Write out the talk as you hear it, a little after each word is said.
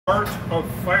Art of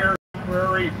Fire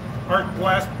Temporary Art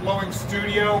Glass Blowing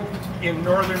Studio in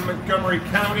northern Montgomery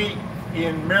County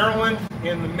in Maryland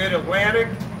in the mid-Atlantic,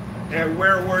 and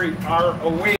where we are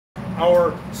awaiting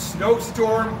our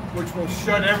snowstorm, which will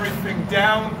shut everything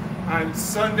down on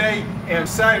Sunday, and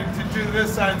decided to do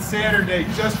this on Saturday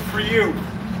just for you.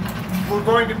 We're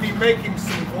going to be making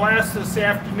some glass this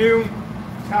afternoon.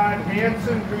 Todd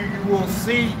Hansen, who you will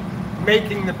see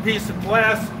making the piece of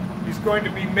glass, he's going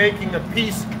to be making a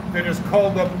piece that is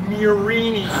called a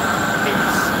Murini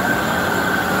piece.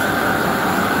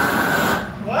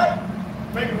 What?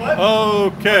 Making what?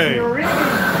 Okay.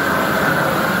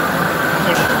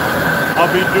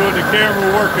 I'll be doing the camera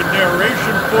work and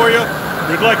narration for you.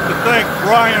 We'd like to thank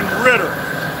Brian Ritter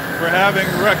for having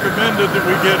recommended that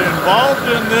we get involved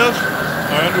in this.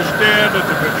 I understand that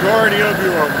the majority of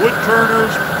you are wood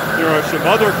turners. There are some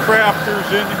other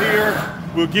crafters in here.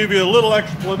 We'll give you a little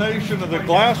explanation of the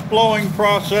glass blowing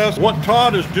process. What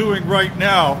Todd is doing right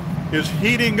now is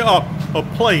heating up a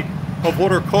plate of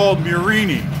what are called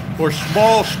Murini, or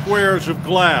small squares of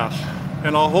glass.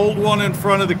 And I'll hold one in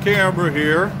front of the camera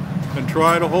here and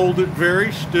try to hold it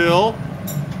very still.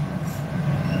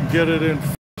 Get it in.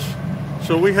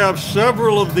 So we have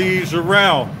several of these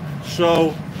around.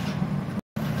 So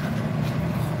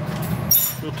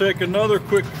we'll take another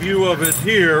quick view of it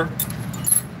here.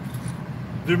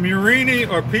 The Murini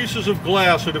are pieces of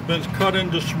glass that have been cut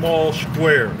into small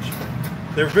squares.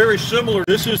 They're very similar.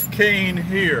 This is cane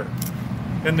here.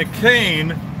 And the cane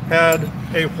had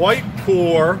a white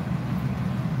core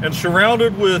and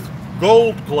surrounded with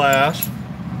gold glass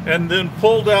and then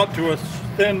pulled out to a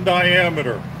thin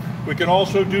diameter. We can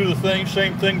also do the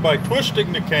same thing by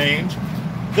twisting the canes.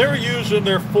 They're using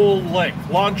their full length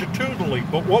longitudinally,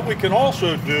 but what we can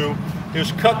also do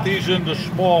is cut these into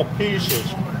small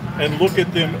pieces and look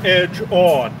at them edge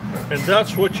on. And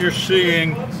that's what you're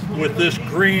seeing with this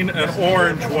green and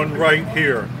orange one right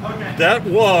here. That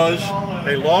was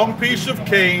a long piece of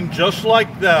cane just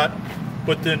like that,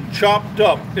 but then chopped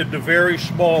up into very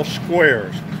small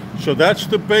squares. So that's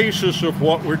the basis of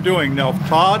what we're doing. Now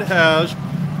Todd has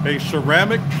a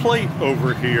ceramic plate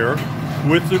over here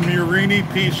with the Murini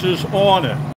pieces on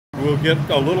it. We'll get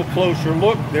a little closer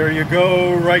look. There you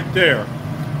go, right there.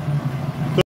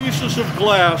 The pieces of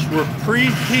glass were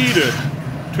preheated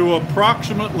to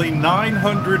approximately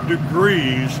 900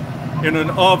 degrees in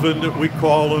an oven that we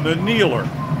call an annealer.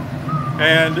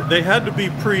 And they had to be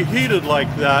preheated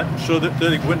like that so that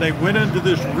when they went into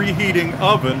this reheating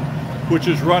oven, which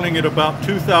is running at about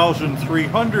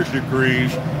 2,300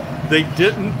 degrees, they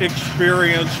didn't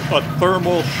experience a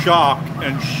thermal shock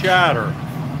and shatter.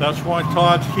 That's why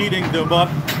Todd's heating them up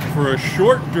for a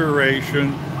short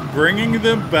duration, bringing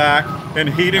them back and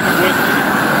heating with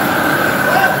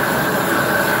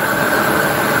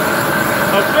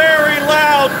a very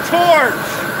loud torch.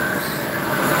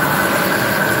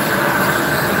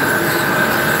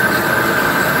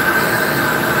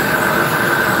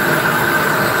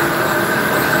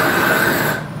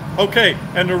 Okay,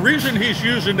 and the reason he's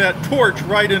using that torch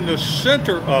right in the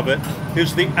center of it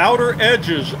is the outer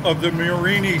edges of the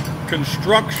Murini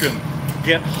construction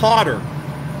get hotter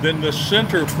than the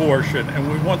center portion,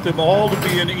 and we want them all to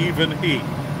be in even heat.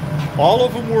 All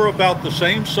of them were about the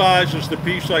same size as the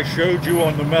piece I showed you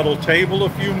on the metal table a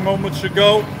few moments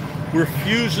ago. We're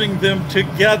fusing them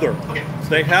together.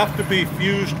 They have to be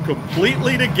fused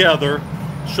completely together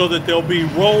so that they'll be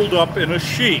rolled up in a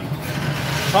sheet.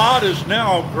 Todd is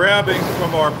now grabbing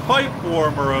from our pipe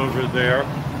warmer over there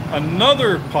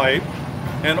another pipe,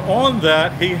 and on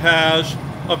that he has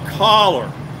a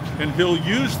collar, and he'll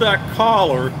use that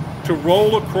collar to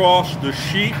roll across the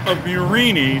sheet of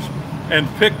Murinis and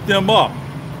pick them up.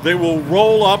 They will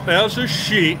roll up as a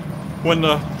sheet when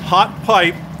the hot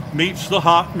pipe meets the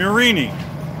hot Murini.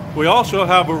 We also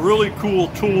have a really cool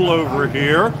tool over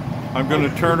here. I'm going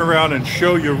to turn around and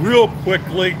show you real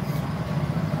quickly.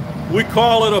 We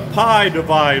call it a pie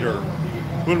divider.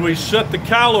 When we set the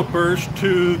calipers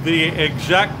to the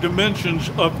exact dimensions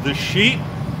of the sheet,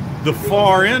 the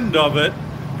far end of it,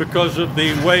 because of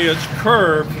the way it's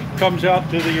curved, comes out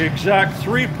to the exact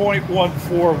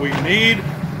 3.14 we need.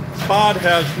 Todd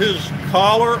has his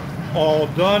collar all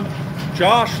done.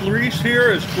 Josh Reese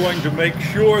here is going to make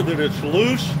sure that it's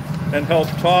loose and help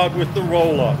Todd with the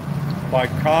roll-up by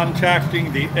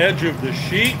contacting the edge of the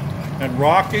sheet and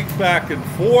rocking back and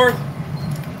forth.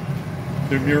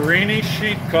 The Murini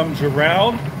sheet comes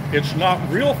around. It's not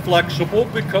real flexible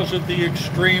because of the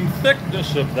extreme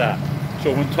thickness of that.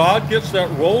 So when Todd gets that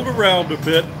rolled around a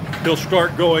bit, he'll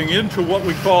start going into what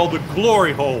we call the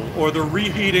glory hole, or the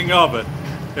reheating oven.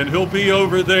 And he'll be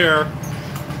over there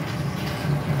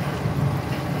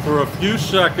for a few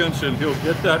seconds and he'll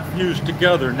get that fused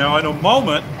together. Now in a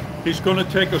moment, he's going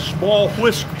to take a small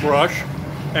whisk brush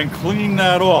and clean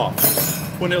that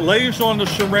off. When it lays on the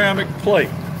ceramic plate,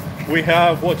 we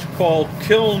have what's called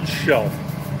kiln shelf,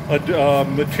 a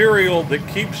material that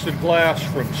keeps the glass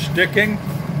from sticking,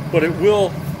 but it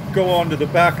will go onto the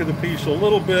back of the piece a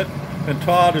little bit, and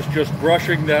Todd is just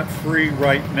brushing that free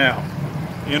right now.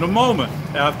 In a moment,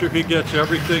 after he gets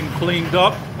everything cleaned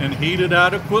up and heated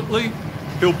adequately,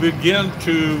 he'll begin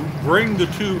to bring the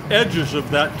two edges of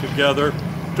that together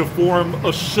to form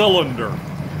a cylinder.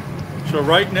 So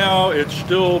right now it's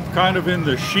still kind of in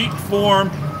the sheet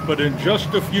form, but in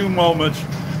just a few moments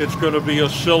it's going to be a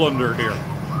cylinder here.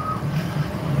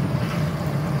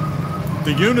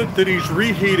 The unit that he's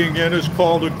reheating in is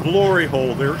called a glory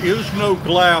hole. There is no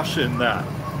glass in that.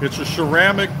 It's a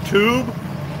ceramic tube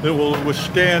that will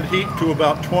withstand heat to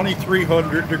about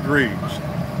 2300 degrees.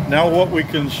 Now what we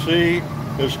can see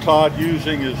is Todd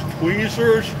using his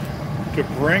tweezers to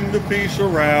bring the piece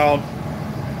around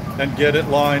and get it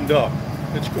lined up.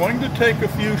 It's going to take a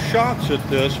few shots at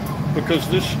this because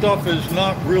this stuff is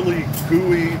not really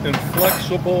gooey and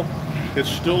flexible. It's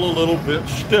still a little bit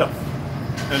stiff,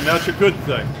 and that's a good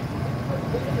thing.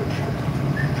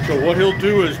 So what he'll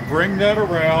do is bring that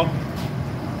around.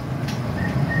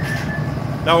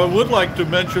 Now I would like to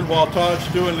mention while Todd's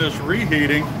doing this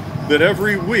reheating that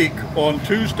every week on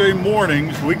Tuesday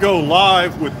mornings we go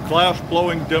live with glass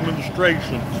blowing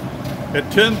demonstrations at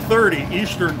 10:30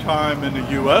 Eastern Time in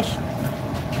the US.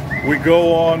 We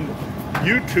go on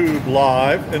YouTube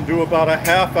live and do about a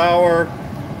half hour,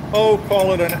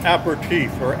 call it an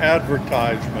aperitif or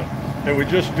advertisement. And we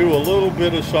just do a little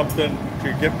bit of something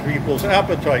to get people's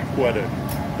appetite whetted.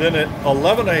 Then at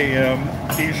 11 a.m.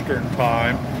 Eastern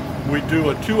Time, we do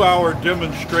a 2-hour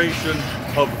demonstration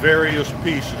of various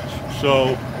pieces.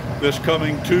 So this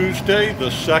coming Tuesday, the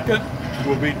 2nd,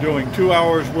 we'll be doing 2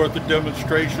 hours worth of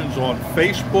demonstrations on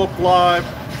Facebook Live.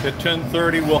 At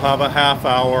 10:30, we'll have a half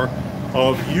hour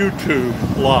of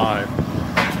YouTube Live.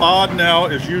 Todd now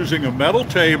is using a metal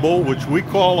table, which we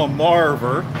call a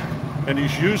marver, and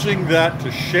he's using that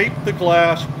to shape the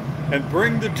glass and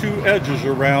bring the two edges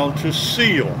around to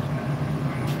seal.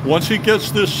 Once he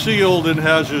gets this sealed and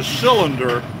has his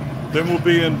cylinder, then we'll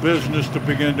be in business to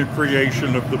begin the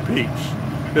creation of the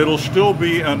piece. It'll still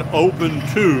be an open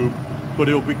tube, but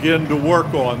he'll begin to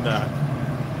work on that.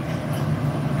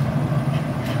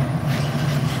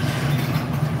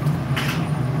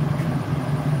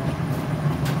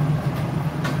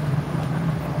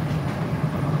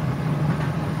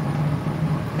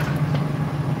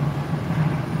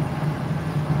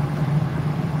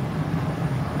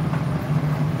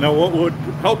 Now what would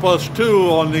help us too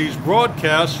on these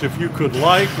broadcasts, if you could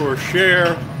like or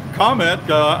share, comment.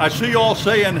 I see you all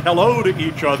saying hello to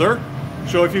each other.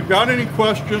 So if you've got any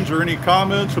questions or any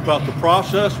comments about the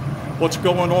process, what's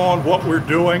going on, what we're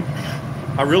doing,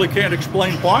 I really can't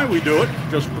explain why we do it,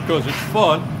 just because it's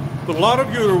fun. But a lot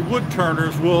of you wood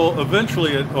turners will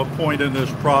eventually at a point in this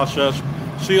process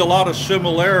see a lot of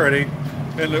similarity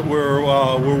in that we're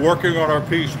working on our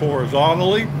piece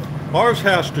horizontally. Ours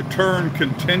has to turn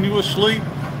continuously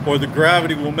or the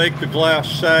gravity will make the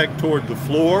glass sag toward the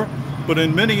floor. But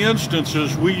in many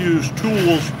instances, we use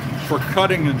tools for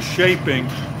cutting and shaping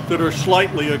that are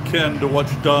slightly akin to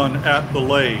what's done at the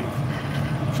lathe.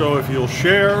 So if you'll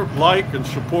share, like, and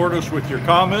support us with your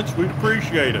comments, we'd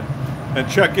appreciate it. And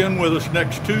check in with us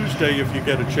next Tuesday if you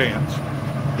get a chance.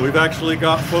 We've actually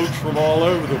got folks from all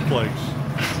over the place.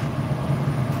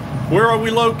 Where are we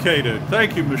located?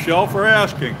 Thank you, Michelle, for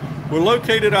asking. We're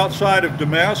located outside of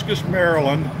Damascus,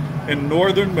 Maryland, in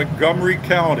northern Montgomery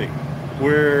County.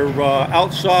 We're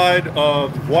outside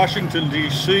of Washington,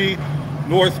 D.C.,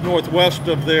 northwest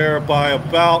of there by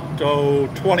about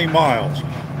 20 miles.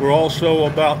 We're also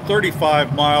about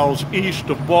 35 miles east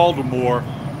of Baltimore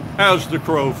as the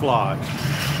crow flies.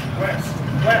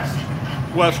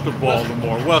 West of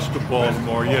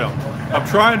Baltimore, yeah. I'm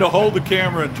trying to hold the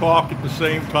camera and talk at the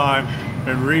same time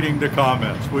and reading the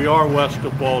comments. We are west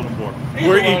of Baltimore.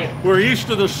 We're east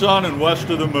of the sun and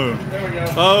west of the moon. There we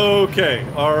go. Okay,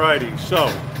 all righty. So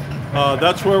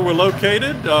that's where we're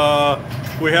located.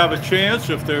 We have a chance,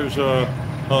 if there's a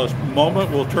moment,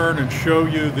 we'll turn and show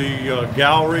you the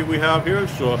gallery we have here.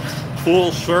 It's a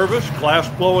full service glass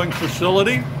blowing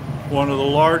facility, one of the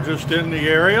largest in the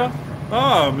area.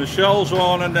 Michelle's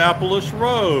on Annapolis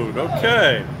Road.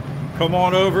 Okay, come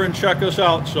on over and check us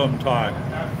out sometime.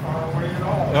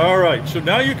 All right, so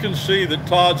now you can see that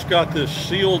Todd's got this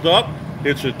sealed up.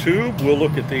 It's a tube. We'll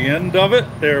look at the end of it.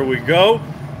 There we go.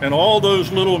 And all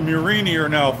those little murini are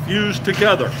now fused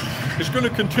together. is going to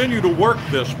continue to work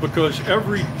this because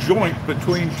every joint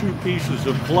between two pieces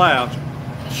of glass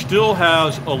still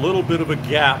has a little bit of a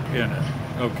gap in it,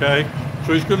 okay?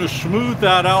 So he's going to smooth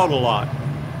that out a lot.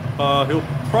 He'll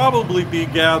probably be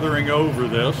gathering over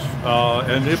this,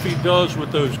 and if he does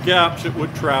with those gaps, it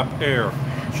would trap air.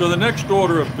 So the next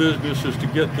order of business is to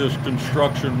get this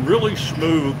construction really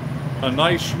smooth, a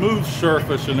nice smooth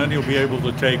surface, and then he'll be able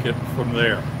to take it from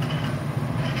there.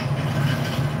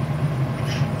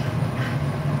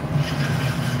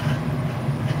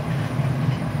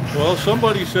 Well,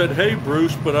 somebody said, hey,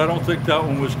 Bruce, but I don't think that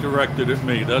one was directed at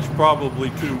me. That's probably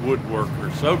two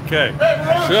woodworkers. Okay,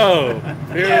 so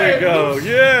here we go.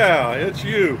 Yeah, it's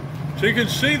you. So you can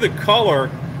see the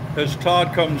color as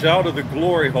Todd comes out of the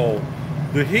glory hole.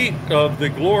 The heat of the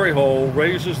glory hole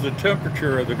raises the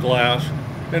temperature of the glass,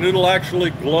 and it'll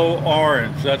actually glow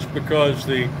orange. That's because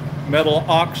the metal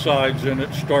oxides in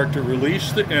it start to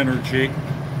release the energy.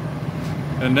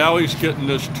 And now he's getting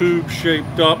this tube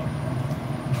shaped up.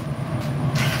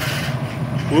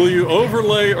 Will you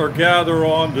overlay or gather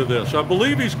onto this? I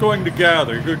believe he's going to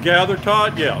gather. You could gather,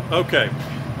 Todd? Yeah, okay.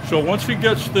 So once he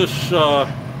gets this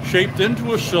shaped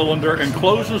into a cylinder and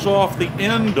closes off the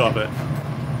end of it,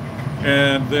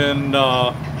 and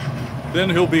then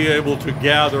he'll be able to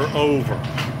gather over.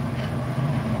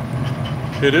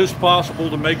 It is possible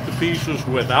to make the pieces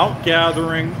without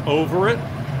gathering over it.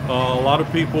 A lot of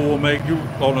people will make you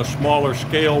on a smaller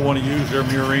scale want to use their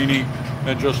Murini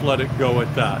and just let it go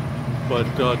at that. But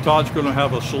Todd's going to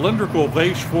have a cylindrical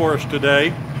vase for us today,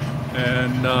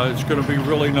 and it's going to be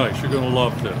really nice. You're going to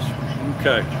love this.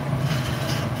 Okay.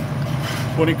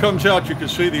 When he comes out, you can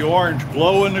see the orange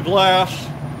glow in the glass.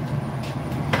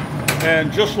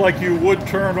 And just like you would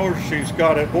turners, he's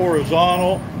got it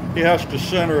horizontal. He has to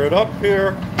center it up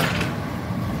here.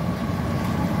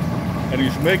 And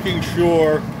he's making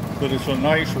sure that it's a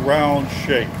nice round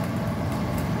shape.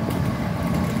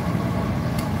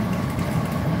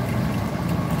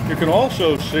 You can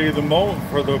also see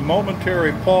for the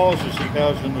momentary pauses he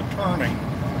has in the turning,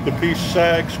 the piece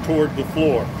sags toward the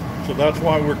floor. So that's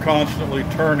why we're constantly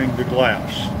turning the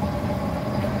glass.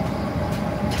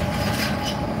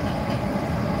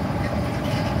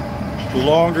 The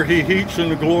longer he heats in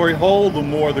the glory hole, the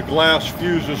more the glass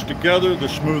fuses together, the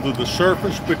smoother the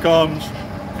surface becomes,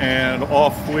 and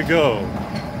off we go.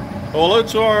 Well,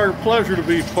 it's our pleasure to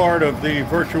be part of the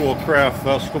Virtual Craft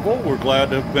Festival. We're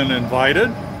glad to have been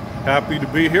invited. Happy to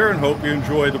be here and hope you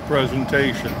enjoy the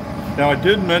presentation. Now, I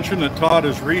did mention that Todd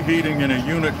is reheating in a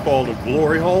unit called a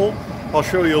glory hole. I'll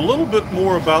show you a little bit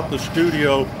more about the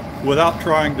studio without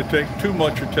trying to take too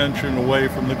much attention away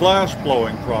from the glass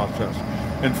blowing process.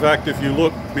 In fact, if you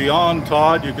look beyond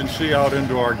Todd, you can see out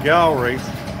into our gallery.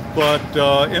 But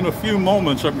in a few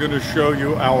moments, I'm going to show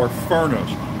you our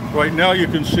furnace. Right now, you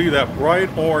can see that bright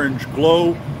orange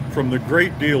glow from the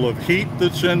great deal of heat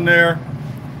that's in there.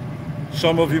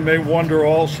 Some of you may wonder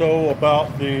also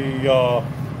about the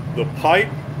pipe.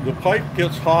 The pipe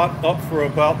gets hot up for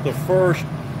about the first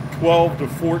 12 to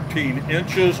 14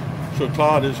 inches, so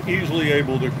Todd is easily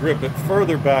able to grip it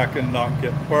further back and not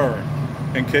get burned.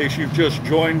 In case you've just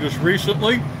joined us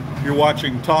recently, you're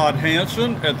watching Todd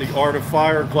Hansen at the Art of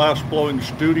Fire Glassblowing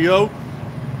Studio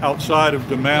outside of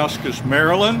Damascus,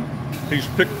 Maryland. He's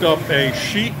picked up a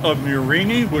sheet of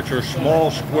Murini, which are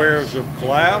small squares of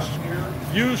glass,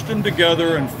 fused them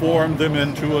together and formed them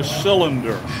into a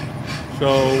cylinder.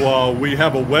 So we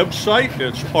have a website,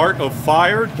 it's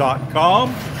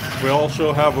artoffire.com. We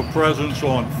also have a presence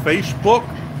on Facebook,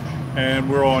 and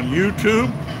we're on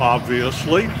YouTube,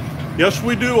 obviously. Yes,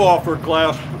 we do offer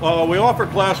glass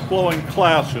blowing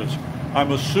classes.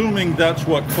 I'm assuming that's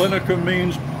what Clinica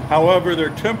means. However,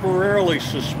 they're temporarily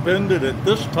suspended at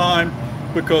this time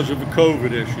because of the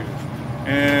COVID issues.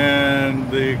 And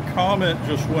the comment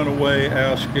just went away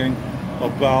asking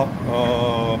about,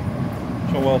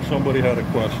 well, somebody had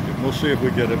a question. We'll see if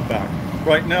we get it back.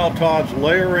 Right now, Todd's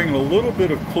layering a little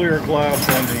bit of clear glass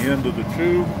on the end of the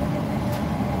tube.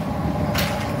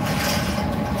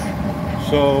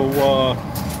 So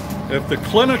if the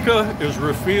Clinica is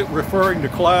referring to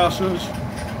classes,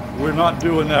 we're not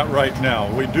doing that right now.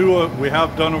 We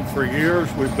have done them for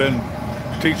years. We've been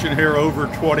teaching here over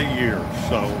 20 years.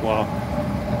 So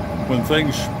when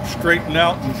things straighten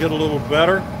out and get a little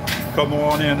better, come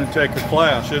on in and take a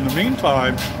class. In the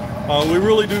meantime, we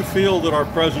really do feel that our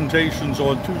presentations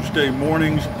on Tuesday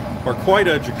mornings are quite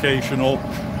educational,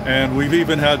 and we've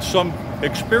even had some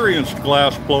experienced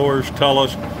glass blowers tell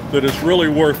us that it's really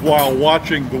worthwhile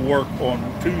watching the work on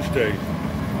Tuesday.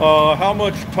 How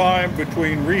much time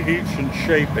between reheats and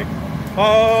shaping?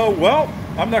 Well,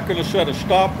 I'm not going to set a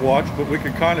stopwatch, but we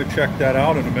can kind of check that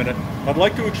out in a minute. I'd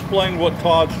like to explain what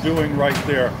Todd's doing right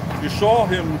there. You saw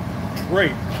him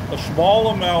drape a small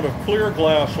amount of clear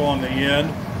glass on the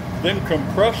end, then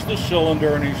compress the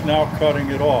cylinder, and he's now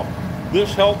cutting it off.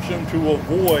 This helps him to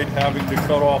avoid having to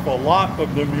cut off a lot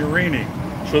of the Murini.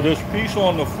 So this piece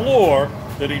on the floor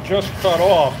that he just cut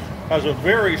off has a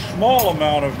very small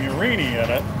amount of Murini in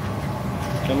it.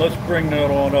 And let's bring that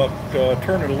on up,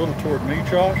 turn it a little toward me,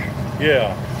 Josh.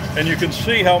 Yeah, and you can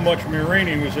see how much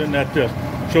Murini was in that disc.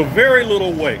 So very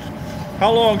little waste.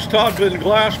 How long's Todd been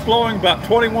glass blowing? About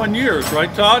 21 years,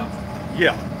 right, Todd?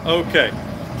 Yeah, okay.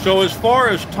 So as far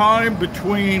as time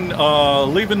between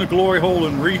leaving the glory hole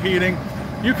and reheating,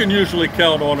 you can usually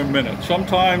count on a minute.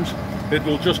 Sometimes it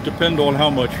will just depend on how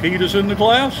much heat is in the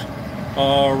glass.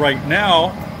 Right now,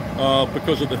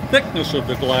 because of the thickness of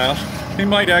the glass, he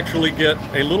might actually get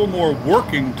a little more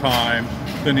working time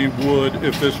than he would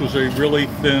if this was a really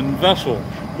thin vessel,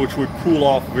 which would cool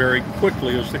off very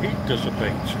quickly as the heat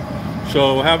dissipates.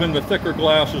 So having the thicker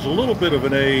glass is a little bit of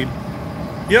an aid.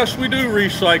 Yes, we do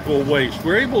recycle waste.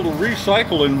 We're able to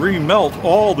recycle and remelt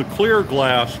all the clear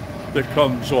glass that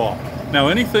comes off. Now,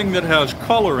 anything that has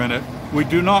color in it, we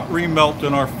do not remelt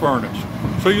in our furnace.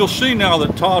 So you'll see now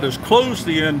that Todd has closed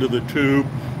the end of the tube,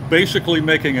 basically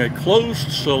making a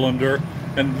closed cylinder,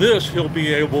 and this he'll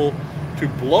be able to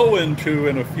blow into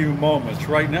in a few moments.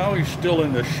 Right now he's still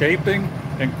in the shaping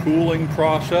and cooling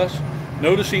process.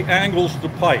 Notice he angles the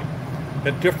pipe.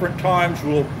 At different times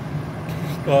we'll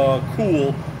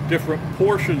cool different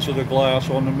portions of the glass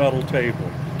on the metal table.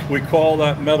 We call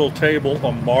that metal table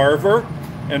a marver,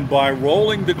 and by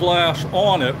rolling the glass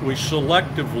on it, we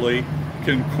selectively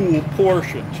can cool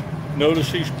portions.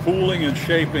 Notice he's cooling and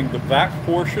shaping the back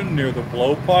portion near the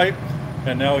blowpipe,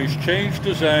 and now he's changed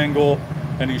his angle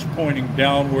and he's pointing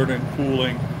downward and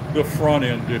cooling the front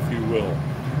end, if you will.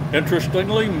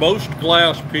 Interestingly, most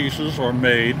glass pieces are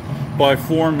made by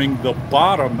forming the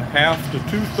bottom half to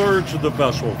 2/3 of the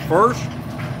vessel first,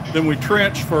 then we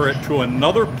transfer it to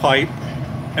another pipe,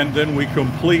 and then we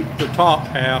complete the top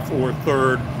half or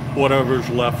third, whatever's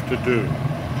left to do.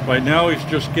 Right now he's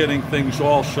just getting things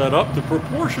all set up. The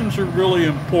proportions are really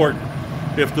important.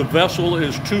 If the vessel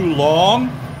is too long,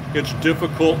 it's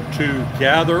difficult to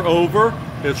gather over.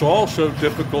 It's also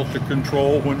difficult to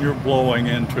control when you're blowing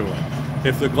into it.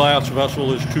 If the glass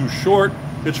vessel is too short,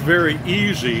 it's very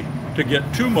easy to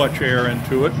get too much air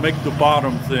into it, make the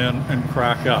bottom thin, and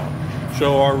crack out.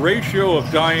 So our ratio of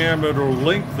diameter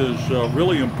length is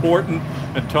really important,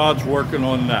 and Todd's working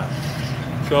on that.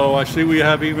 So I see we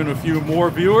have even a few more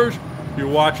viewers. You're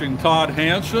watching Todd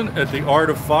Hansen at the Art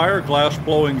of Fire Glass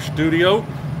Blowing Studio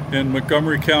in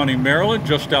Montgomery County, Maryland,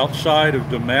 just outside of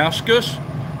Damascus.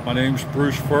 My name's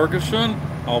Bruce Ferguson.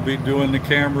 I'll be doing the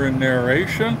camera and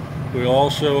narration. We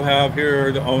also have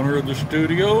here the owner of the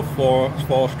studio,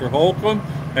 Foster Holcomb,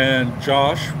 and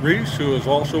Josh Reese, who is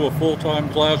also a full-time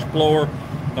glass blower,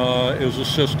 is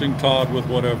assisting Todd with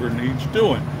whatever needs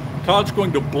doing. Todd's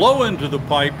going to blow into the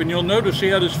pipe, and you'll notice he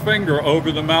had his finger over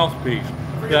the mouthpiece.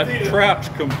 That traps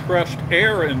compressed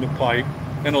air in the pipe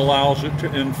and allows it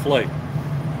to inflate.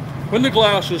 When the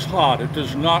glass is hot, it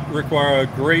does not require a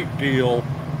great deal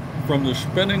from the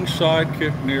spinning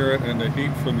sidekick near it, and the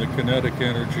heat from the kinetic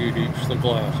energy heats the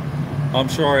glass. I'm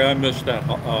sorry, I missed that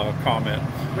comment.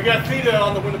 We got Tita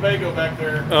on the Winnebago back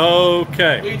there.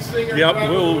 Okay. Lead singer. Yep,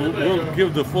 we'll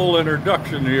give the full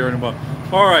introduction here in a moment.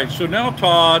 All right, so now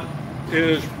Todd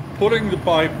is putting the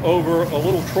pipe over a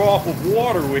little trough of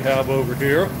water we have over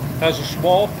here. Has a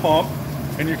small pump,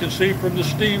 and you can see from the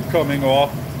steam coming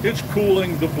off, it's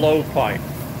cooling the blowpipe.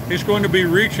 He's going to be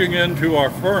reaching into our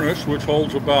furnace, which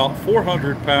holds about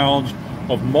 400 pounds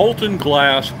of molten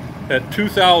glass at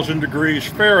 2,000 degrees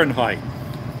Fahrenheit.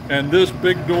 And this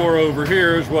big door over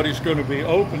here is what he's going to be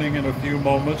opening in a few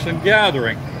moments and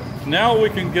gathering. Now we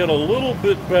can get a little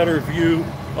bit better view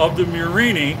of the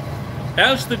Murini.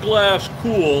 As the glass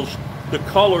cools, the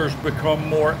colors become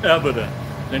more evident.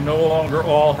 They no longer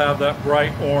all have that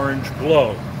bright orange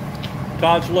glow.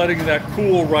 Todd's letting that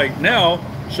cool right now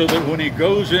so that when he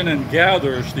goes in and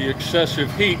gathers, the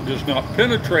excessive heat does not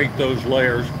penetrate those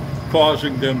layers,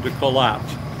 causing them to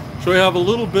collapse. So we have a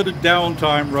little bit of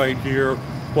downtime right here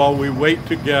while we wait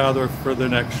to gather for the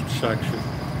next section.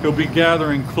 He'll be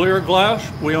gathering clear glass.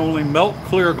 We only melt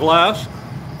clear glass.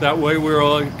 That way we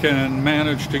can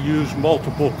manage to use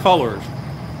multiple colors.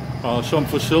 Some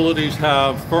facilities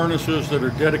have furnaces that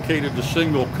are dedicated to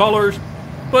single colors,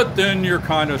 but then you're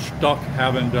kind of stuck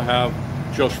having to have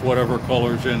just whatever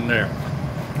color's in there.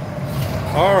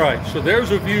 All right, so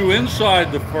there's a view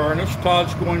inside the furnace.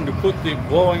 Todd's going to put the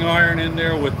blowing iron in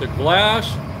there with the glass,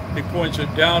 He points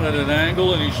it down at an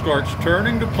angle and he starts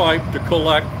turning the pipe to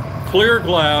collect clear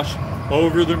glass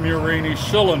over the Murini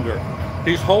cylinder.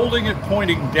 He's holding it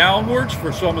pointing downwards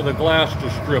for some of the glass to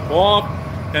strip off,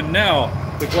 and now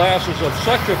the glass is of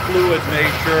such a fluid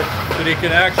nature that he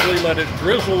can actually let it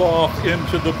drizzle off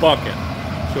into the bucket.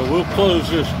 So we'll close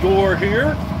this door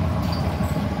here.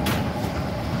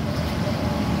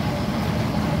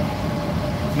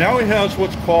 Now he has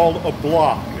what's called a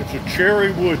block. It's a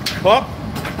cherry wood cup.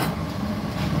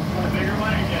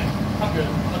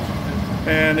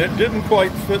 And it didn't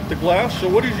quite fit the glass, so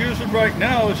what he's using right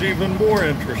now is even more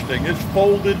interesting. It's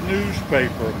folded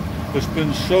newspaper that's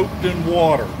been soaked in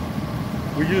water.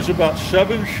 We use about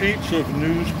 7 sheets of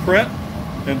newsprint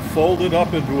and fold it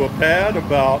up into a pad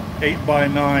about 8 by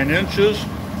 9 inches.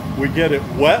 We get it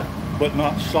wet, but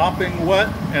not sopping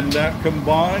wet, and that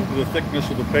combined, the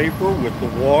thickness of the paper with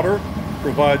the water,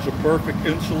 provides a perfect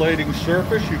insulating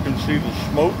surface. You can see the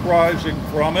smoke rising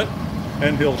from it,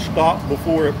 and he'll stop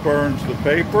before it burns the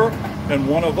paper, and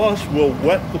one of us will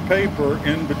wet the paper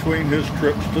in between his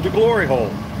trips to the glory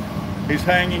hole. He's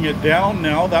hanging it down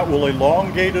now. That will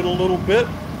elongate it a little bit,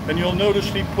 and you'll notice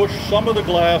he pushed some of the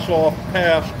glass off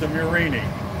past the Murini.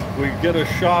 We get a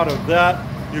shot of that.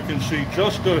 You can see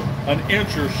just an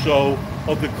inch or so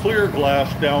of the clear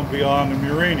glass down beyond the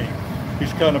Murini.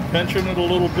 He's kind of pinching it a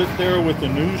little bit there with the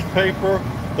newspaper.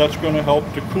 That's going to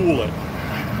help to cool it.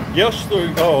 Yes,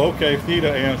 okay,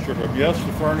 Theta answered him. Yes,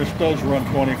 the furnace does run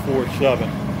 24/7.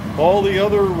 All the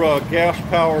other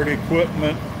gas-powered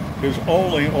equipment is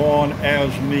only on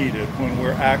as needed when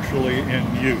we're actually in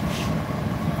use.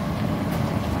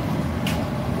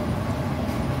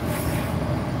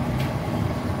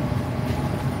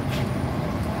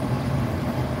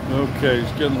 Okay,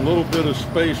 he's getting a little bit of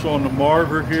space on the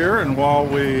marver here, and while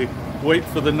we wait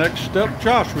for the next step,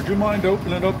 Josh, would you mind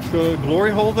opening up the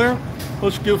glory hole there?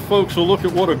 Let's give folks a look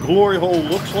at what a glory hole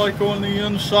looks like on the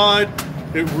inside.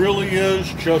 It really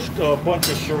is just a bunch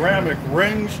of ceramic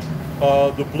rings.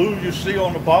 The blue you see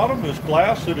on the bottom is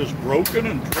glass that is broken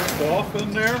and tripped off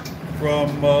in there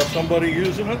from somebody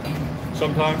using it.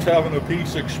 Sometimes having a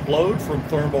piece explode from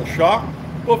thermal shock,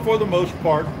 but for the most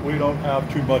part, we don't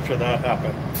have too much of that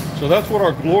happen. So that's what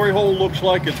our glory hole looks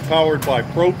like. It's powered by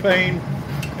propane,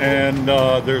 and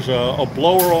there's a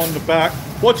blower on the back.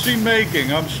 What's he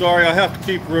making? I'm sorry, I have to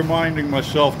keep reminding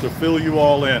myself to fill you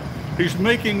all in. He's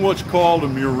making what's called a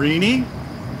Murini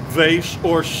vase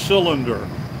or cylinder.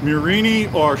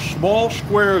 Murini are small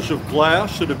squares of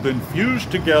glass that have been fused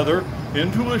together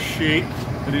into a sheet,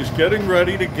 and he's getting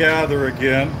ready to gather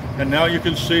again, and now you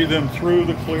can see them through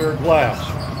the clear glass.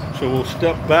 So we'll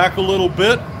step back a little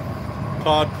bit.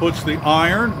 Todd puts the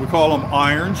iron, we call them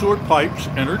irons or pipes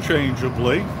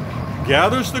interchangeably,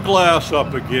 gathers the glass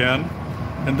up again,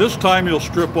 and this time he'll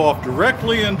strip off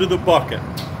directly into the bucket.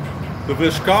 The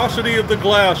viscosity of the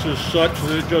glass is such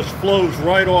that it just flows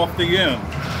right off the end.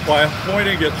 By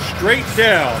pointing it straight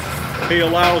down, he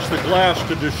allows the glass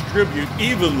to distribute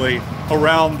evenly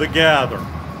around the gather.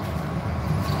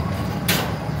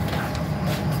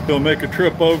 He'll make a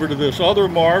trip over to this other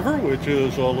marver, which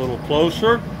is a little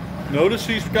closer. Notice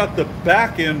he's got the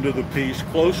back end of the piece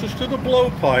closest to the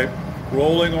blowpipe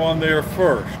rolling on there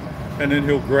first. And then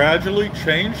he'll gradually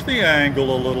change the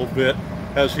angle a little bit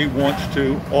as he wants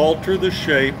to alter the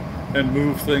shape and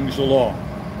move things along.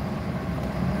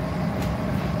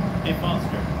 Hey,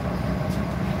 Foster.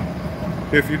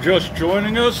 If you're just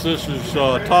joining us, this is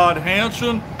Todd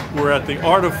Hansen. We're at the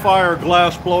Art of Fire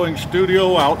glass blowing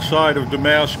studio outside of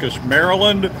Damascus,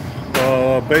 Maryland,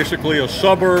 basically a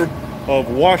suburb of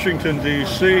Washington,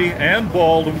 D.C. and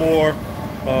Baltimore.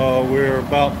 We're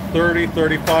about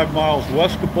 35 miles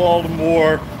west of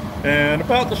Baltimore and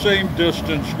about the same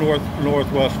distance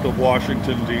northwest of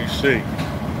Washington, D.C.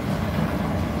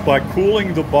 By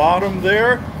cooling the bottom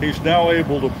there, he's now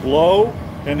able to blow,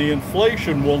 and the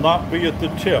inflation will not be at the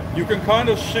tip. You can kind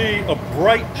of see a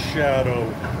bright shadow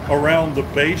around the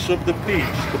base of the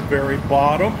piece, the very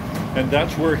bottom, and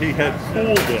that's where he had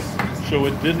cooled it, so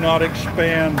it did not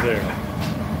expand there.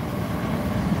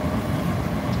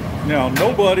 Now,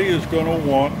 nobody is going to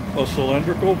want a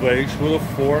cylindrical vase with a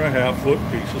 4.5-foot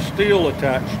piece of steel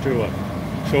attached to it.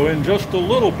 So in just a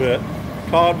little bit,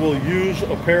 Todd will use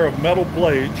a pair of metal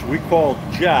blades we call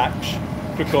jacks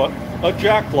to cut a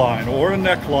jack line or a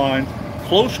neckline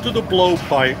close to the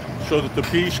blowpipe so that the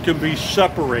piece can be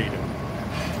separated.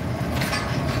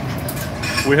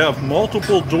 We have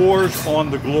multiple doors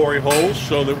on the glory holes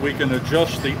so that we can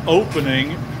adjust the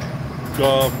opening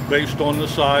based on the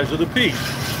size of the piece.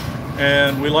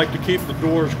 And we like to keep the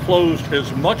doors closed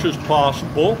as much as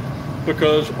possible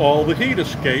because all the heat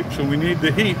escapes, and we need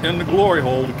the heat in the glory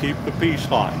hole to keep the piece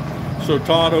hot. So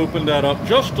Todd opened that up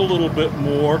just a little bit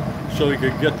more so he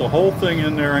could get the whole thing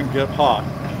in there and get hot.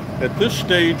 At this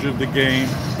stage of the game,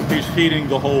 he's heating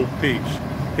the whole piece.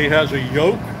 He has a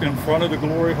yoke in front of the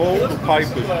glory hole the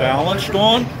pipe is balanced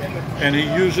on, and he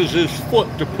uses his foot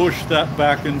to push that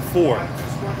back and forth.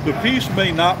 The piece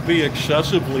may not be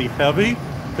excessively heavy.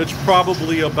 It's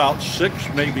probably about 6,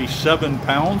 maybe 7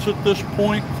 pounds at this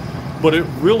point, but it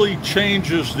really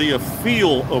changes the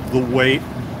feel of the weight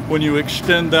when you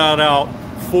extend that out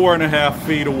 4.5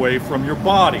 feet away from your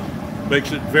body.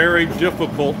 Makes it very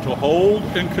difficult to hold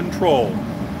and control.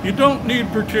 You don't need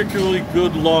particularly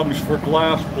good lungs for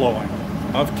glass blowing.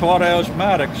 I've taught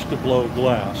asthmatics to blow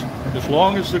glass. As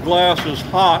long as the glass is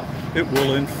hot, it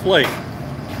will inflate.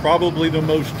 Probably the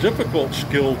most difficult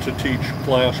skill to teach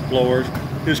glass blowers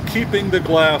is keeping the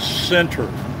glass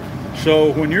centered.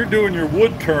 So when you're doing your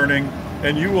wood turning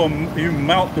and you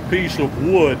mount the piece of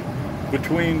wood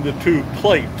between the 2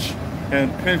 plates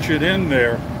and pinch it in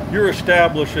there, you're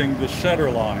establishing the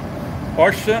center line.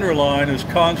 Our center line is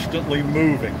constantly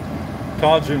moving.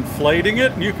 Todd's inflating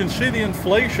it, and you can see the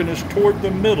inflation is toward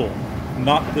the middle,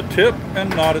 not the tip and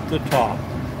not at the top.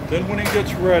 Then when he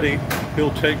gets ready,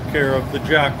 he'll take care of the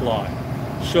jack line.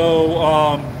 So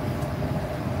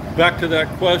back to that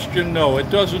question, no, it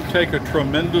doesn't take a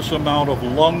tremendous amount of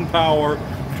lung power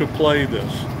to play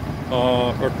this,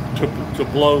 or to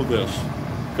blow this,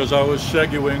 because I was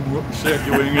seguing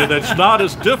it. It's not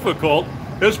as difficult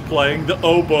as playing the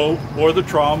oboe or the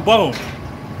trombone.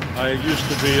 I used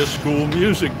to be a school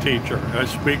music teacher. I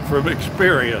speak from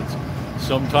experience.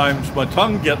 Sometimes my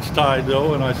tongue gets tied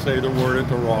though, and I say the word at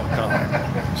the wrong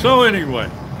time. So anyway,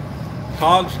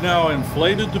 Todd's now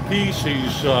inflated the piece.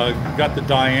 He's got the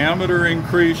diameter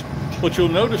increased, but you'll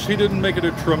notice he didn't make it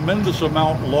a tremendous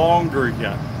amount longer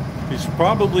yet. He's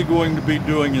probably going to be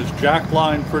doing his jack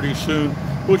line pretty soon,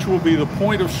 which will be the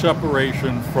point of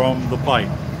separation from the pipe.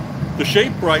 The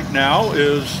shape right now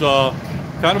is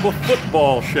kind of a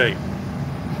football shape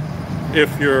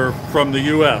if you're from the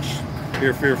US.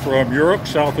 If you're from Europe,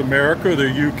 South America, the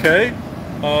UK,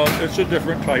 it's a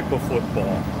different type of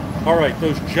football. All right,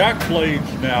 those jack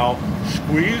blades now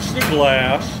squeeze the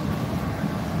glass,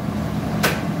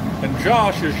 and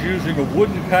Josh is using a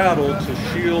wooden paddle to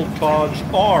shield Todd's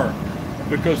arm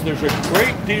because there's a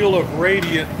great deal of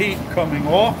radiant heat coming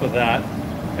off of that,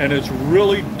 and it's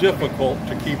really difficult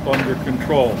to keep under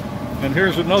control. And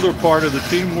here's another part of the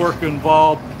teamwork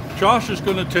involved. Josh is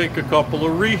going to take a couple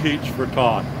of reheats for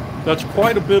Todd. That's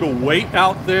quite a bit of weight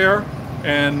out there,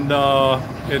 and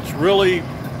it's really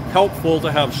helpful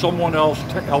to have someone else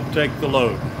to help take the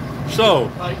load.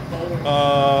 So,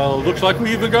 looks like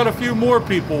we even got a few more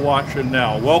people watching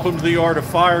now. Welcome to the Art of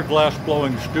Fire Glass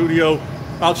Blowing Studio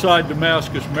outside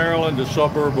Damascus, Maryland, a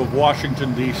suburb of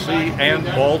Washington, D.C. and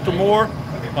Baltimore.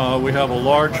 We have a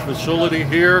large facility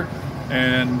here,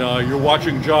 and you're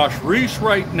watching Josh Reese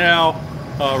right now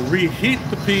reheat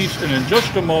the piece, and in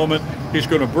just a moment he's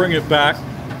going to bring it back,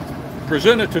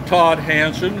 present it to Todd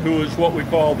Hansen, who is what we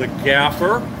call the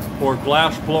gaffer or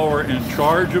glass blower in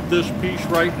charge of this piece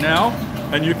right now.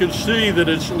 And you can see that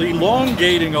it's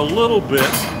elongating a little bit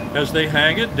as they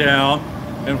hang it down,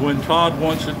 and when Todd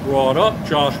wants it brought up,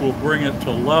 Josh will bring it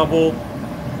to level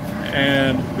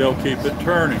and they'll keep it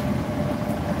turning.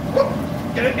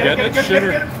 Get it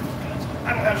centered.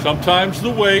 Sometimes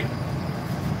the weight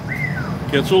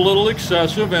gets a little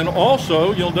excessive, and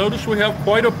also you'll notice we have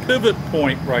quite a pivot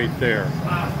point right there.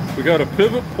 We got a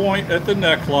pivot point at the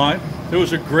neckline. There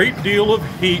was a great deal of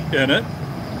heat in it,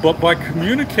 but by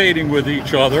communicating with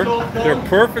each other, they're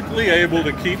perfectly able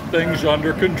to keep things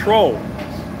under control.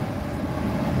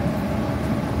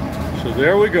 So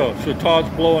there we go. So Todd's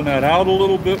blowing that out a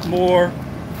little bit more.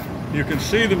 You can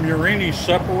see the Murini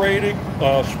separating,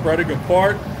 spreading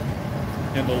apart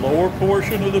in the lower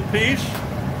portion of the piece.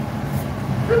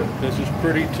 This is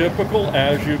pretty typical.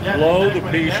 As you blow, the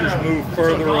pieces move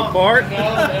further apart. No,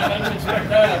 I didn't expect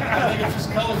that. I think it's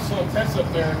just colored so intense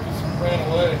up there, it just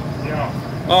ran away. Yeah.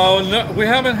 No, we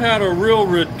haven't had a real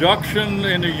reduction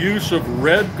in the use of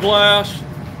red glass.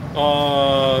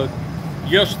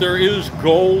 Yes, there is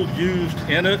gold used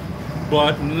in it,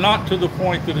 but not to the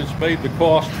point that it's made the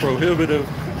cost prohibitive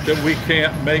that we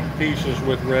can't make pieces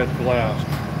with red glass.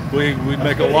 We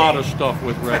make a lot of stuff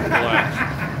with red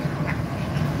glass.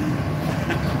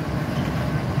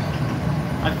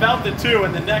 I felt it too,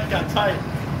 and the neck got tight.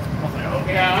 I was like,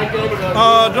 okay, I go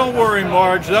to Don't worry,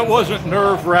 Marge. That wasn't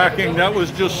nerve-wracking. That was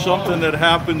just something that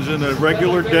happens in a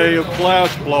regular day of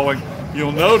glass blowing.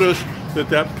 You'll notice that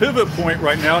that pivot point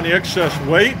right now, and the excess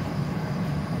weight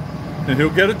and he'll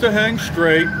get it to hang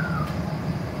straight.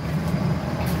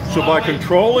 So by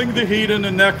controlling the heat in the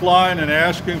neckline and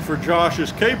asking for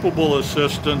Josh's capable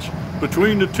assistance,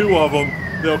 between the two of them,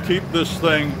 they'll keep this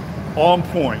thing on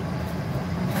point.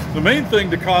 The main thing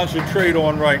to concentrate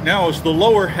on right now is the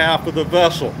lower half of the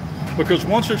vessel, because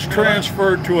once it's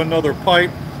transferred to another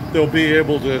pipe, they'll be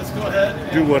able to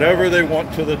do whatever they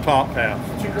want to the top half.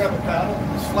 Did you grab a paddle?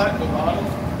 Just flatten the bottom,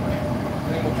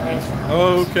 then we'll transfer.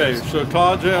 Okay, so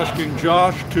Todd's asking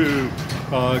Josh to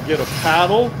get a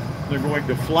paddle. They're going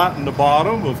to flatten the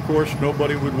bottom. Of course,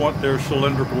 nobody would want their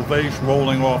cylindrical vase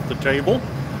rolling off the table.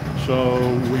 So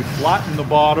we flatten the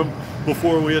bottom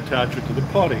before we attach it to the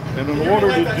putty. And in order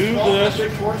to do this,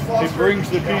 he brings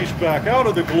the piece back out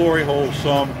of the glory hole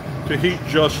some to heat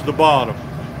just the bottom.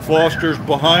 Foster's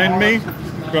behind me,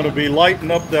 going to be lighting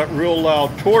up that real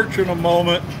loud torch in a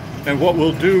moment. And what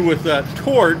we'll do with that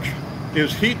torch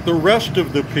is heat the rest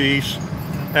of the piece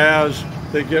as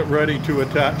they get ready to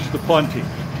attach the punty.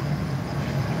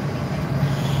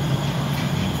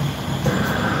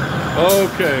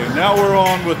 Okay, now we're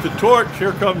on with the torch.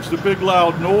 Here comes the big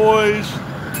loud noise.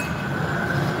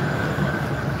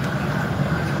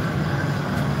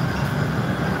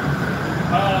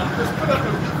 Just put up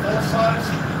a full size.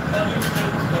 I'll use it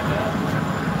like that.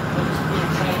 I'll just put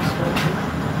a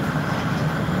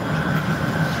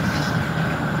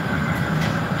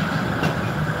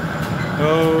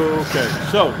Okay,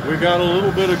 so we got a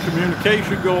little bit of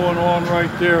communication going on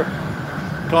right there.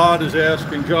 Todd is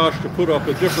asking Josh to put up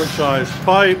a different size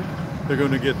pipe. They're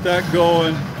going to get that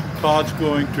going. Todd's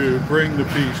going to bring the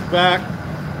piece back,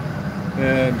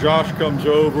 and Josh comes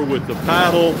over with the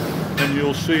paddle, and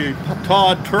you'll see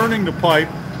Todd turning the pipe,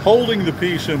 holding the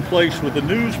piece in place with the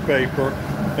newspaper,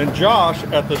 and Josh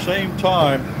at the same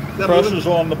time presses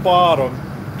on the bottom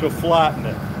to flatten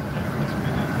it.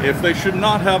 If they should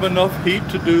not have enough heat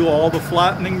to do all the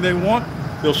flattening they want,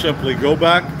 they'll simply go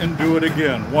back and do it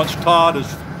again. Once Todd is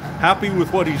happy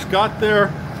with what he's got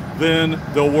there, then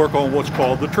they'll work on what's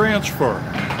called the transfer.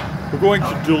 We're going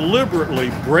to deliberately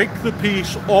break the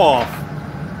piece off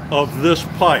of this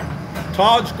pipe.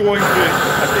 Todd's going to,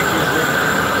 I think he's ready.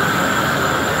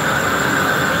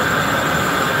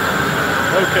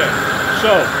 Okay,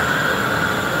 so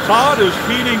Todd is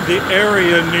heating the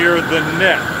area near the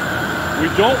neck. We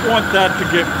don't want that to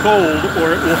get cold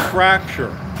or it will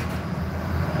fracture.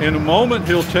 In a moment,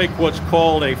 he'll take what's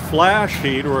called a flash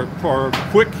heat or a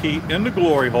quick heat in the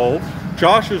glory hole.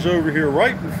 Josh is over here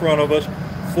right in front of us,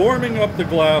 forming up the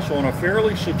glass on a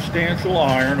fairly substantial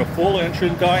iron, a full inch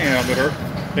in diameter.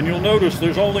 And you'll notice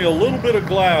there's only a little bit of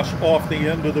glass off the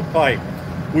end of the pipe.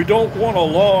 We don't want a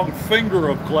long finger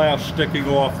of glass sticking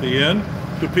off the end.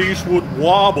 The piece would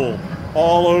wobble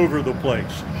all over the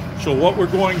place. So what we're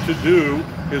going to do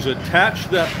is attach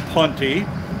that punty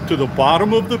to the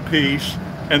bottom of the piece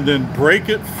and then break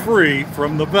it free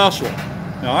from the vessel.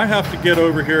 Now I have to get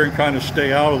over here and kind of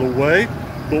stay out of the way,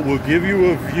 but we'll give you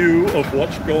a view of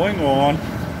what's going on.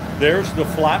 There's the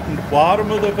flattened bottom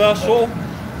of the vessel.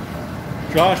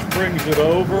 Josh brings it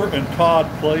over and Todd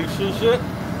places it.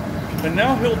 And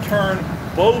now he'll turn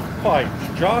both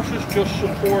pipes. Josh is just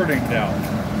supporting now.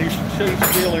 He's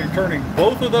turning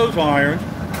both of those irons.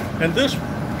 And this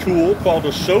tool, called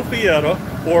a Sophietta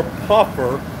or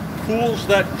puffer, cools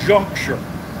that juncture,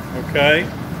 okay?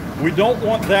 We don't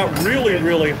want that really,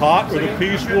 really hot or the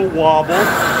piece will wobble.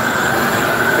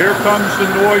 Here comes the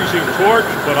noisy torch,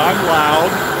 but I'm loud.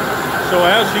 So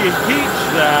as he heats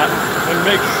that and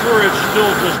makes sure it's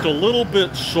still just a little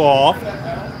bit soft,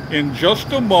 in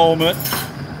just a moment,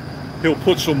 he'll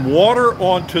put some water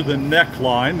onto the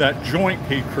neckline, that joint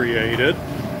he created.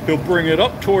 He'll bring it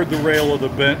up toward the rail of the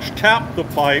bench, tap the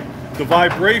pipe, the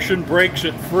vibration breaks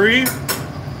it free,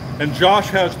 and Josh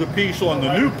has the piece on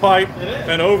the new pipe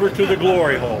and over to the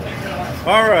glory hole.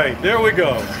 All right, there we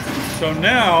go. So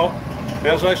now,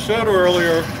 as I said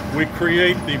earlier, we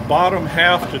create the bottom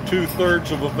half to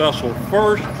 2/3 of a vessel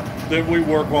first, then we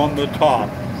work on the top.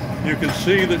 You can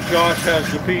see that Josh has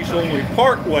the piece only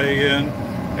part way in,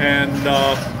 and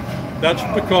that's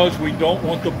because we don't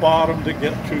want the bottom to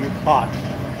get too hot.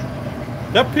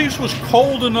 That piece was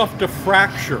cold enough to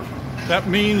fracture. That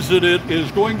means that it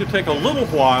is going to take a little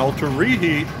while to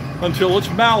reheat until it's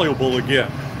malleable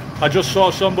again. I just saw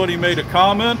somebody made a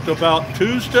comment about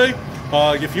Tuesday.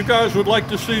 If you guys would like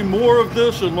to see more of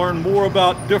this and learn more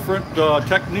about different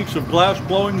techniques of glass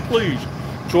blowing, please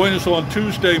join us on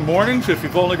Tuesday mornings. If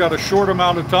you've only got a short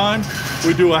amount of time,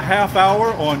 we do a half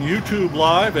hour on YouTube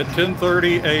Live at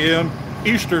 10:30 a.m.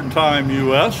 Eastern Time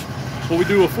US. But we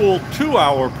do a full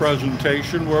 2-hour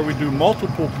presentation where we do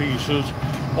multiple pieces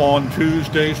on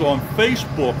Tuesdays on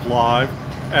Facebook Live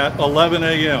at 11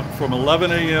 a.m., from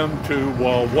 11 a.m. to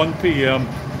 1 p.m.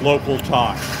 local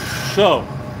time. So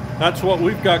that's what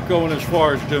we've got going as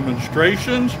far as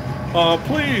demonstrations.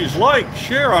 Please like,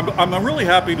 share. I'm really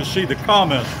happy to see the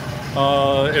comments.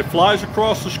 It flies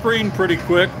across the screen pretty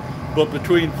quick, but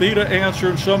between Theta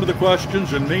answering some of the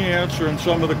questions and me answering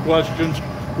some of the questions,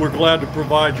 we're glad to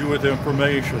provide you with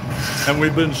information. And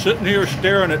we've been sitting here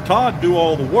staring at Todd do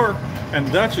all the work, and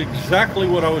that's exactly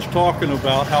what I was talking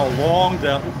about, how long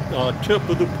that tip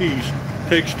of the piece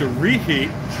takes to reheat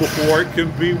before it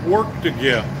can be worked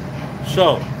again.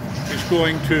 So it's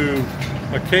going to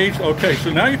okay, so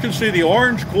now you can see the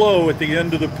orange glow at the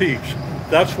end of the piece.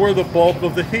 That's where the bulk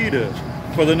of the heat is.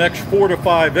 For the next 4 to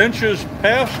 5 inches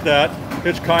past that,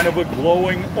 it's kind of a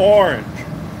glowing orange.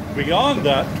 Beyond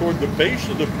that, toward the base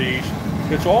of the piece,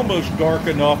 it's almost dark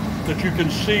enough that you can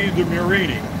see the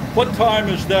Murini. What time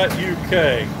is that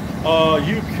UK?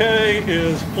 UK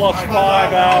is plus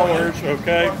 5 hours,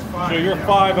 okay? So you're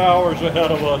 5 hours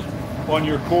ahead of us on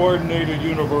your coordinated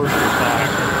universal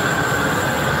time.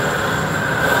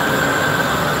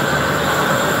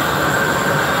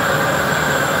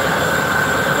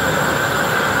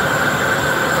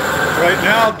 Right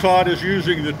now, Todd is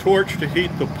using the torch to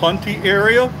heat the punty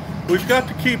area. We've got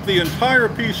to keep the entire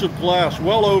piece of glass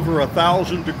well over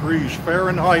 1,000 degrees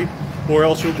Fahrenheit, or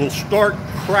else it will start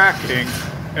cracking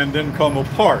and then come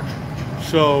apart.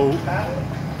 So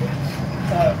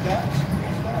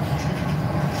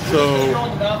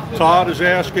Todd is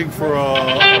asking for a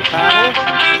paddle.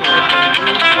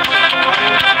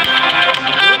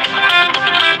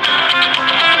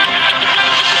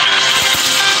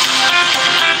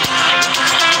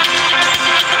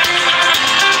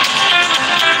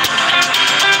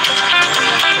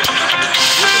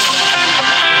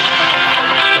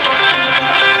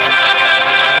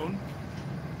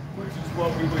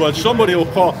 But somebody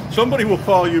will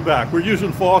call you back. We're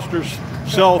using Foster's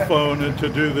cell phone to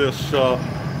do this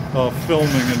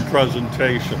filming and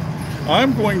presentation.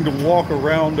 I'm going to walk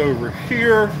around over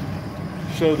here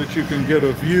so that you can get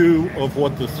a view of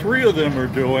what the three of them are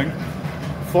doing.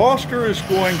 Foster is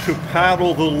going to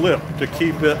paddle the lip to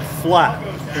keep it flat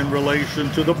in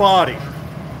relation to the body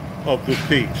of the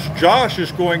piece. Josh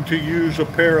is going to use a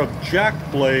pair of jack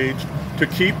blades to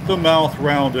keep the mouth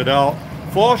rounded out.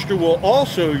 Foster will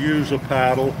also use a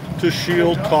paddle to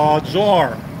shield Todd's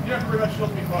arm.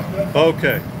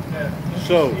 Okay,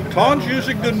 so Todd's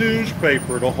using the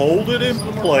newspaper to hold it in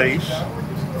place.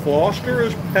 Foster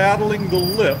is paddling the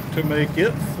lip to make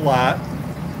it flat.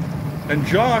 And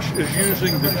Josh is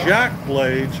using the jack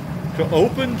blades to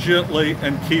open gently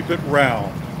and keep it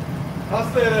round.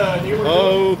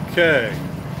 Okay.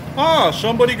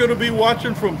 Somebody going to be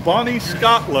watching from Bonnie,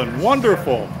 Scotland.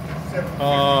 Wonderful.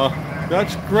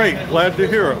 That's great. Glad to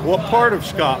hear it. What part of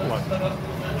Scotland?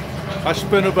 I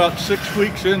spent about 6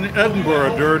 weeks in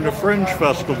Edinburgh during the Fringe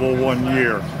Festival one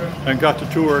year and got to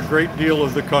tour a great deal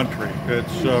of the country.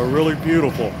 It's really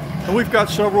beautiful. And we've got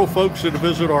several folks that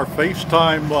visit our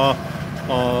FaceTime,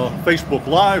 Facebook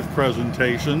Live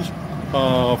presentations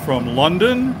from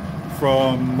London,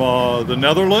 from the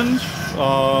Netherlands,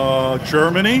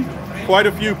 Germany, quite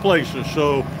a few places.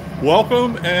 So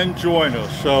welcome and join us.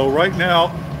 So right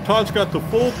now, Todd's got the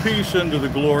full piece into the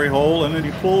glory hole, and then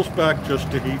he pulls back just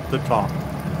to heat the top.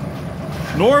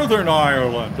 Northern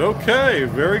Ireland, okay,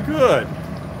 very good.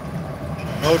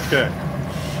 Okay,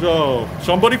 so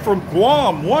somebody from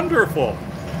Guam, wonderful.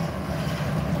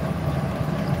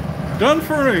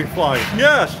 Dunfermline flight,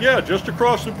 yes, yeah, just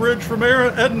across the bridge from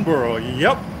Edinburgh,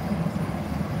 yep.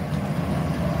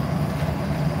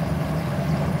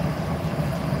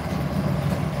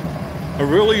 I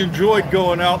really enjoyed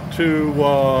going out to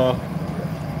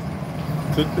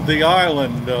the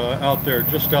island out there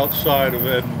just outside of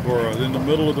Edinburgh, in the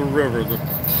middle of the river.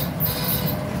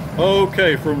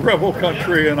 Okay, from Rebel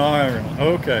Country in Ireland.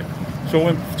 Okay, so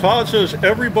when Todd says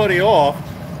everybody off,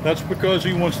 that's because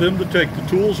he wants them to take the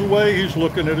tools away. He's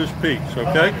looking at his piece,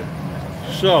 okay?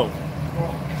 So,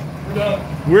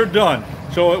 we're done.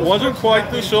 So it wasn't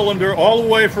quite the cylinder all the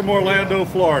way from Orlando,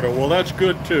 Florida. Well, that's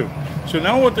good too. So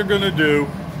now what they're going to do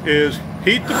is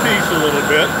heat the piece a little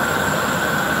bit.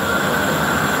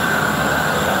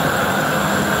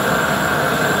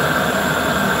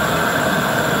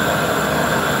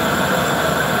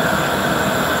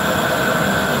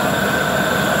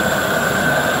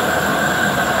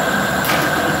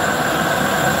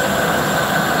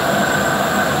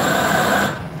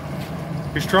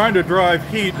 He's trying to drive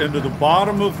heat into the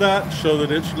bottom of that so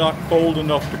that it's not cold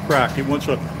enough to crack. He wants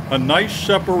a nice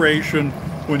separation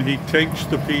when he takes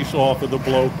the piece off of the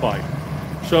blowpipe.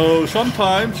 So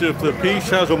sometimes if the piece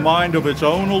has a mind of its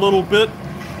own a little bit,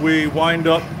 we wind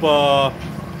up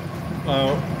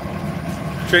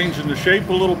changing the shape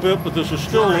a little bit, but this is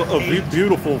still a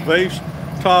beautiful vase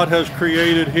Todd has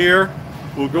created here.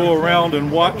 We'll go around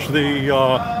and watch the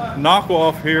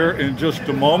knockoff here in just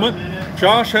a moment.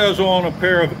 Josh has on a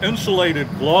pair of insulated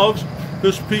gloves.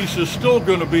 This piece is still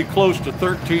going to be close to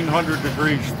 1300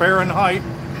 degrees Fahrenheit.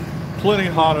 Plenty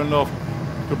hot enough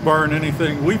to burn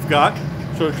anything we've got.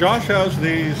 So Josh has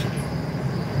these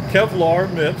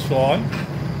Kevlar mitts on,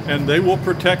 and they will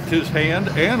protect his hand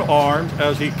and arms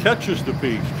as he catches the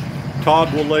piece.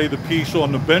 Todd will lay the piece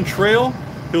on the bench rail.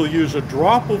 He'll use a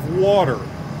drop of water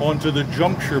onto the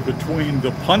juncture between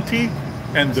the punty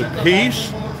and the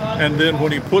piece, and then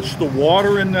when he puts the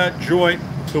water in that joint,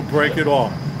 he'll break it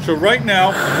off. So right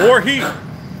now, more heat.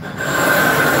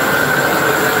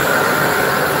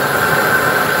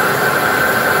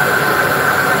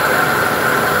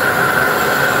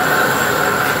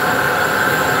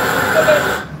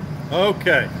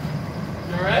 Okay.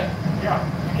 You all right?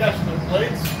 Yeah. Yes, the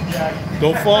blades? Yeah.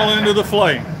 Don't fall into the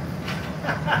flame.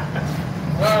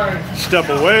 All right. Step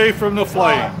away from the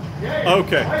flame.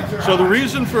 Okay. So the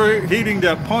reason for heating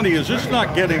that punty is it's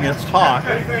not getting as hot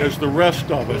as the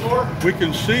rest of it. We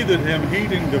can see that him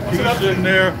heating the piece in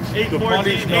there, the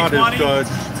punty's not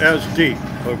as deep.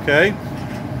 Okay.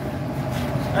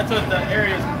 That's what the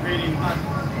area is reading.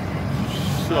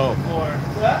 So.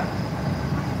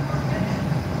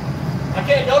 I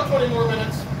can't go 20 more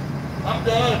minutes. I'm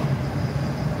done.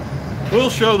 We'll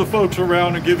show the folks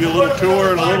around and give you a little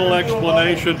tour and a little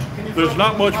explanation. There's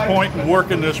not much point in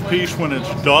working this piece when it's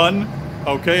done.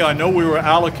 Okay, I know we were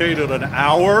allocated an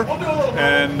hour,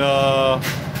 and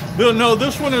no,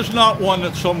 this one is not one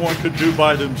that someone could do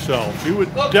by themselves. We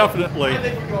would definitely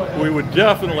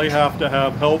have to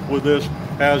have help with this,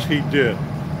 as he did.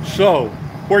 So,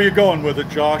 where are you going with it,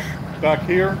 Josh? Back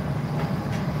here?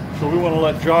 So we want to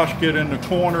let Josh get in the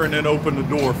corner and then open the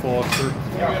door, Foster.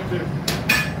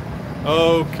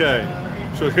 Okay,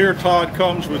 so here Todd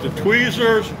comes with the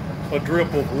tweezers, a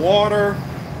drip of water,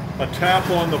 a tap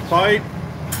on the pipe.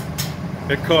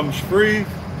 It comes free.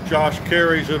 Josh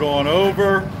carries it on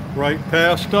over, right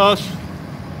past us,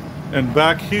 and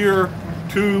back here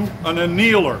to an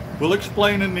annealer. We'll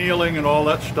explain annealing and all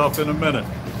that stuff in a minute.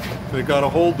 They got to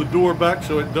hold the door back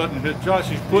so it doesn't hit Josh.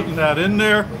 He's putting that in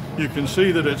there. You can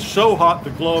see that it's so hot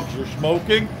the gloves are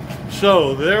smoking.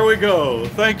 So there we go.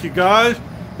 Thank you, guys.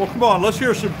 Well, come on, let's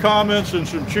hear some comments and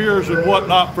some cheers and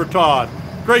whatnot for Todd.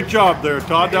 Great job there,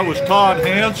 Todd. That was Todd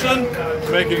Hansen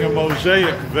making a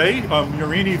mosaic vase, a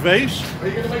Murini vase.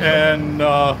 And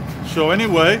so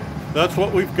anyway, that's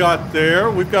what we've got there.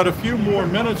 We've got a few more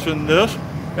minutes in this.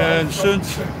 And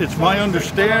since it's my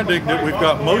understanding that we've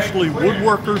got mostly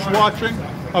woodworkers watching,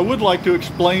 I would like to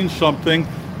explain something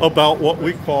about what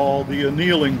we call the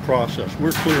annealing process.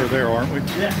 We're clear there, aren't we?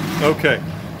 Yeah. Okay.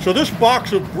 So this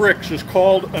box of bricks is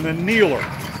called an annealer.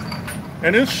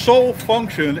 And its sole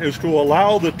function is to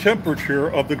allow the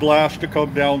temperature of the glass to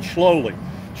come down slowly.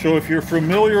 So if you're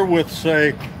familiar with,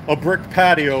 say, a brick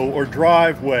patio or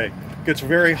driveway, it gets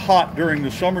very hot during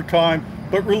the summertime,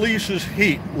 but releases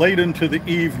heat late into the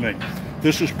evening.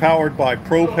 This is powered by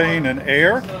propane and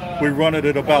air. We run it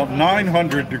at about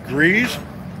 900 degrees.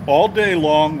 All day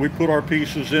long, we put our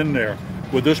pieces in there.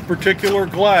 With this particular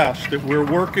glass that we're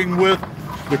working with,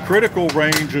 the critical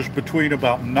range is between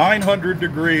about 900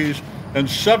 degrees and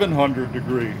 700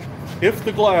 degrees. If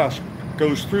the glass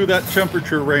goes through that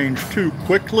temperature range too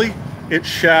quickly, it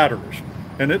shatters,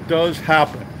 and it does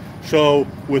happen. So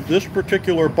with this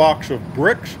particular box of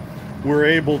bricks, we're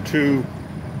able to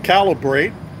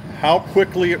calibrate how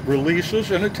quickly it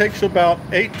releases, and it takes about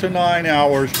 8 to 9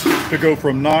 hours to go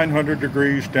from 900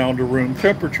 degrees down to room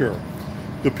temperature.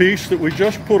 The piece that we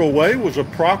just put away was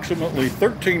approximately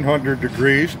 1300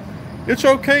 degrees. It's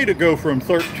okay to go from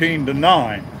 13 to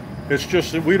 9. It's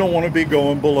just that we don't want to be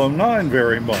going below 9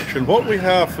 very much. And what we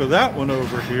have for that one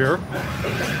over here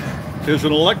is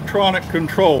an electronic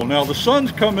control. Now the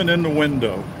sun's coming in the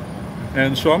window,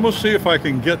 and so I'm going to see if I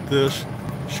can get this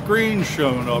screen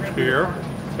shown up here.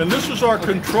 And this is our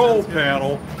control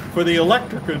panel for the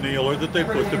electric annealer that they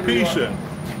put the piece in.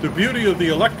 The beauty of the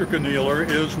electric annealer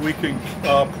is we can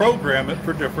program it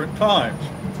for different times.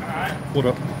 What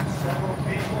up?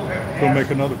 Go make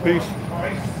another piece.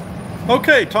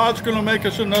 Okay, Todd's going to make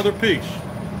us another piece.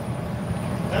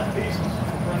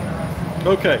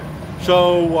 Okay,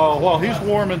 so while he's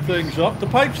warming things up, the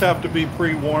pipes have to be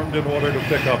pre-warmed in order to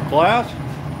pick up glass.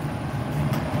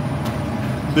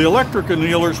 The electric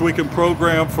annealers we can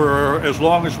program for as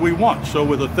long as we want. So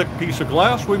with a thick piece of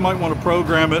glass, we might want to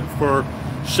program it for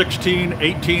 16,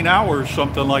 18 hours,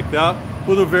 something like that.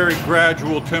 with a very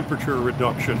gradual temperature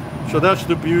reduction. So that's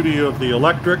the beauty of the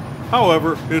electric.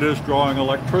 However, it is drawing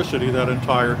electricity that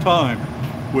entire time.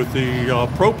 With the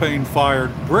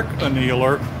propane-fired brick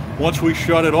annealer, once we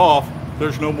shut it off,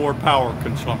 there's no more power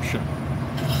consumption.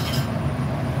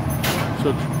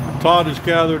 So Todd has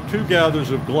gathered 2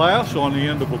 gathers of glass on the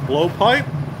end of a blowpipe,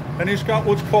 and he's got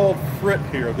what's called frit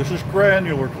here. This is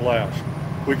granular glass.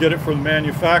 We get it from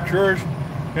manufacturers,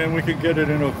 and we can get it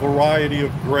in a variety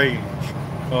of grades.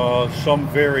 Some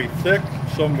very thick,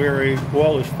 some very,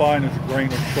 well, as fine as a grain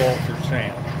of salt or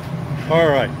sand. All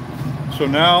right, so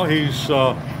now he's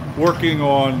working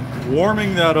on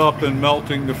warming that up and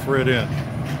melting the frit in.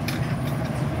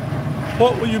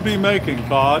 What will you be making,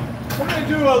 Todd? We're going to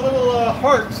do a little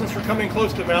heart since we're coming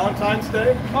close to Valentine's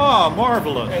Day. Ah,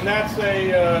 marvelous. And that's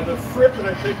the frit that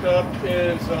I picked up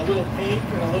is a little pink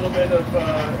and a little bit of,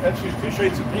 actually 2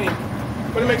 shades of pink.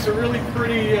 But it makes a really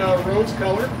pretty rose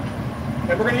color.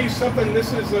 And we're going to use something,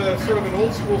 this is sort of an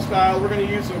old school style. We're going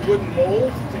to use a wooden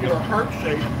mold to get our heart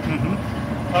shape.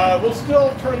 Mm-hmm. We'll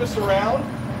still turn this around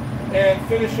and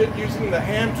finish it using the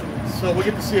hand tools. So we'll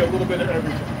get to see a little bit of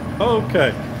everything.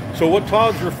 Okay. So what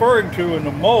Todd's referring to in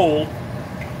the mold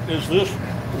is this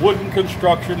wooden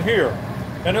construction here.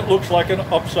 And it looks like an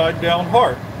upside down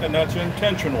heart, and that's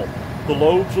intentional. The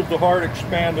lobes of the heart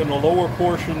expand in the lower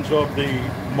portions of the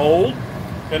mold,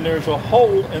 and there's a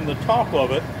hole in the top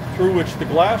of it through which the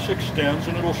glass extends,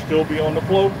 and it'll still be on the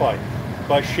blowpipe.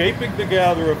 By shaping the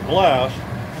gather of glass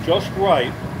just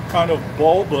right, kind of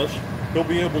bulbous, he'll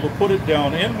be able to put it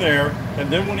down in there, and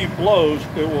then when he blows,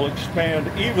 it will expand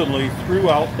evenly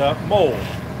throughout that mold.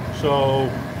 So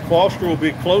Foster will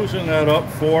be closing that up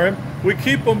for him. We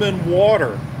keep them in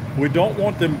water. We don't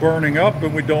want them burning up,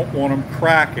 and we don't want them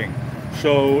cracking.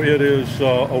 So it is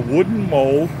a wooden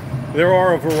mold. There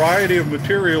are a variety of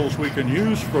materials we can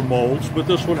use for molds, but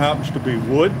this one happens to be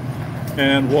wood.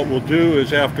 And what we'll do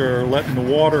is, after letting the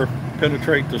water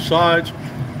penetrate the sides,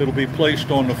 it'll be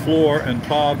placed on the floor, and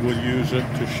Todd will use it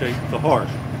to shape the heart.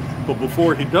 But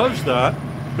before he does that,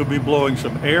 he'll be blowing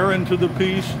some air into the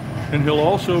piece, and he'll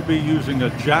also be using a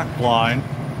jack line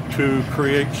to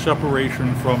create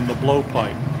separation from the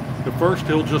blowpipe. At first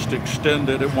he'll just extend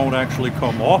it. It won't actually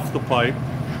come off the pipe,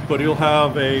 but he'll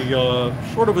have a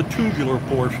sort of a tubular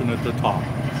portion at the top.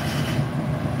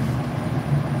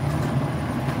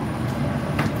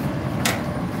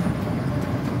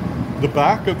 The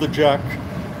back of the jack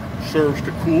serves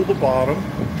to cool the bottom,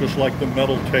 just like the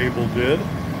metal table did,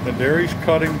 and there he's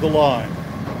cutting the line.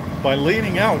 By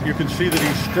leaning out, you can see that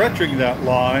he's stretching that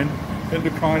line into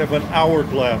kind of an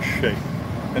hourglass shape.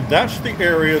 And that's the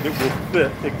area that will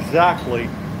fit exactly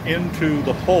into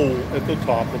the hole at the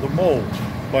top of the mold.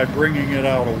 By bringing it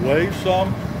out away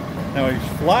some, now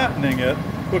he's flattening it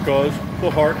because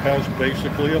the heart has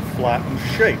basically a flattened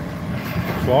shape.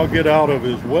 So I'll get out of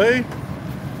his way,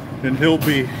 and he'll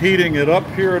be heating it up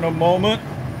here in a moment,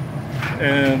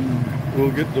 and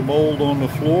we'll get the mold on the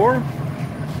floor.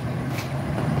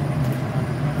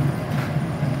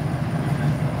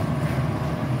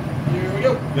 Here we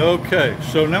go. Okay,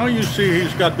 so now you see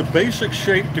he's got the basic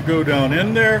shape to go down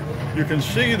in there. You can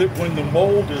see that when the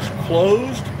mold is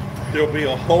closed, there'll be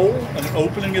a hole, an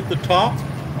opening at the top.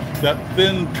 That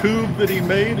thin tube that he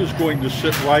made is going to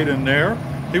sit right in there.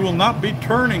 He will not be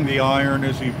turning the iron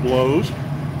as he blows,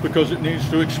 because it needs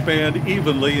to expand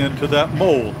evenly into that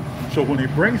mold. So when he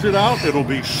brings it out, it'll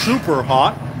be super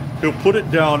hot. He'll put it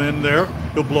down in there.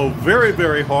 He'll blow very,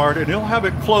 very hard, and he'll have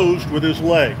it closed with his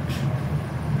legs.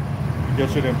 He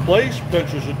gets it in place,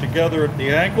 pinches it together at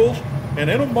the ankles, and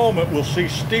in a moment we'll see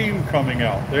steam coming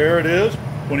out. There it is.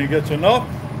 When he gets enough,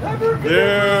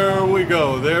 there we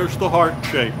go. There's the heart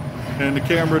shape. And the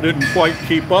camera didn't quite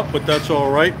keep up, but that's all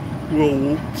right.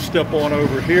 We'll step on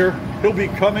over here. He'll be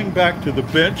coming back to the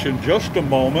bench in just a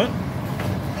moment.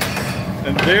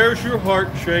 And there's your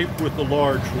heart shape with the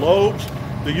large lobes.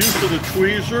 The use of the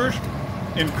tweezers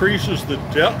increases the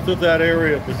depth of that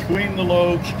area between the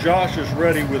lobes. Josh is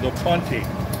ready with a punty.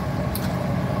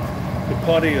 The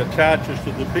punty attaches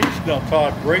to the piece. Now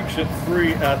Todd breaks it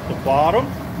free at the bottom.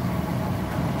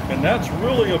 And that's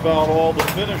really about all the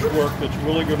finish work that's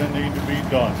really going to need to be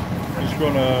done. He's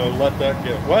going to let that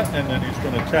get wet, and then he's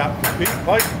going to tap the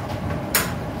pipe,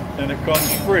 and it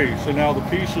comes free. So now the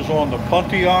piece is on the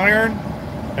punty iron,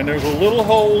 and there's a little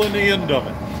hole in the end of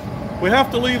it. We have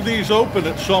to leave these open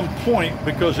at some point,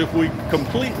 because if we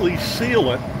completely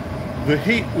seal it, the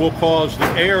heat will cause the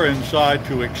air inside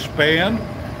to expand,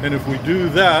 and if we do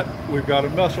that, we've got a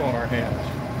mess on our hands.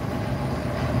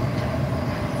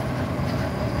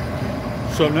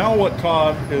 So now what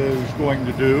Todd is going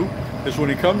to do is when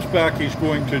he comes back, he's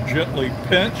going to gently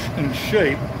pinch and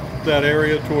shape that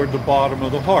area toward the bottom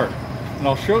of the heart. And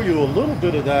I'll show you a little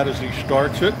bit of that as he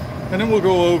starts it, and then we'll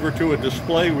go over to a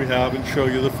display we have and show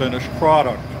you the finished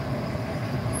product.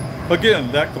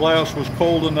 Again, that glass was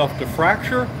cold enough to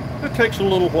fracture. It takes a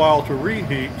little while to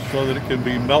reheat so that it can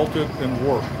be melted and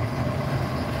worked.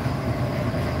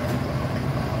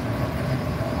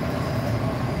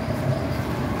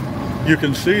 You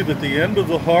can see that the end of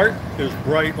the heart is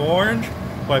bright orange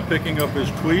by picking up his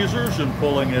tweezers and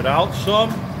pulling it out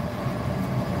some.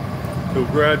 He'll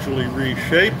gradually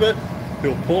reshape it.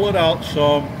 He'll pull it out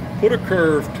some, put a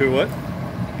curve to it.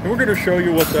 And we're going to show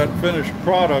you what that finished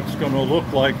product's going to look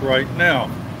like right now.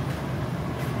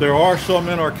 There are some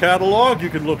in our catalog. You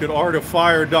can look at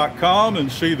artoffire.com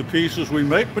and see the pieces we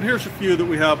make, but here's a few that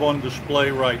we have on display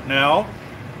right now.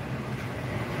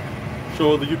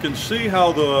 So that you can see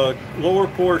how the lower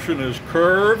portion is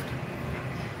curved.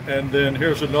 And then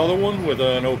here's another one with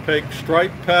an opaque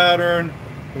stripe pattern.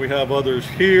 We have others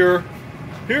here.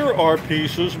 Here are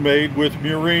pieces made with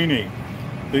Murini.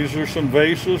 These are some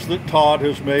vases that Todd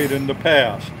has made in the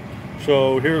past.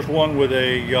 So here's one with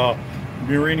a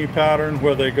Murini pattern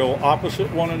where they go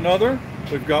opposite one another.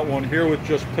 We've got one here with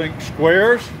just pink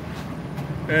squares.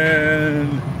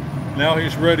 And now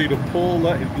he's ready to pull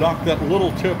that, knock that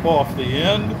little tip off the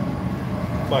end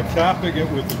by tapping it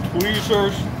with the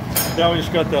tweezers. Now he's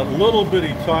got that little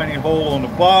bitty tiny hole on the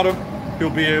bottom. He'll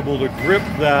be able to grip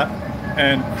that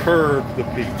and curve the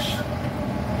piece.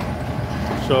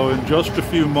 So in just a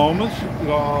few moments,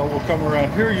 we'll come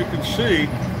around here. You can see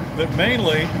that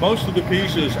mainly most of the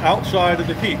piece is outside of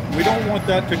the heat. We don't want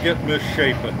that to get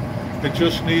misshapen. It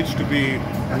just needs to be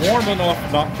warm enough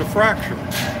not to fracture.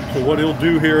 So what he'll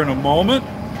do here in a moment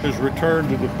is return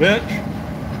to the bench,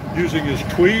 using his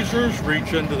tweezers,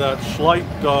 reach into that slight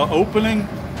opening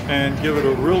and give it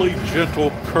a really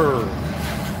gentle curve.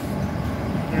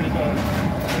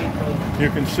 You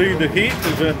can see the heat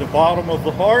is at the bottom of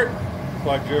the heart.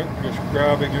 By just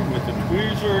grabbing it with the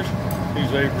tweezers,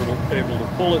 he's able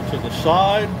to pull it to the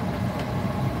side.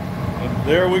 And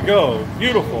there we go.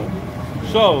 Beautiful.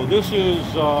 So this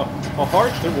is a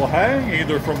heart that will hang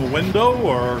either from a window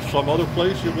or some other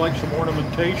place you'd like some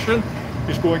ornamentation.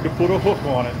 He's going to put a hook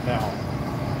on it now.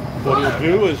 What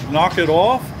he'll do is knock it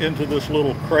off into this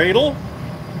little cradle.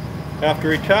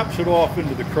 After he taps it off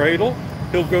into the cradle,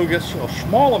 he'll go get a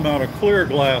small amount of clear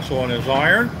glass on his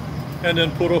iron and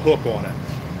then put a hook on it.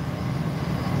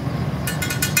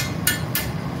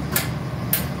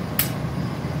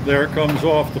 There it comes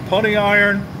off the putty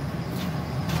iron.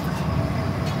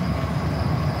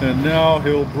 And now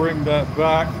he'll bring that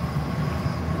back.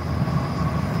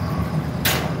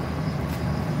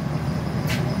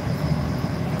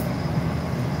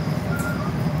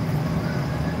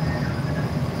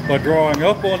 By drawing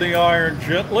up on the iron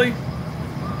gently,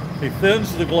 he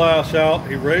thins the glass out,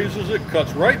 he raises it,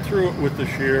 cuts right through it with the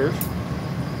shears.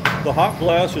 The hot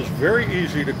glass is very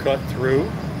easy to cut through,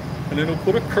 and then he'll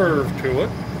put a curve to it,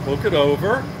 hook it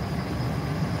over,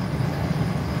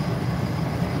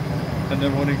 and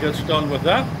then when he gets done with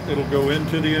that, it'll go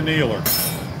into the annealer.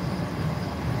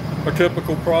 Our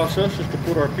typical process is to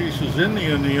put our pieces in the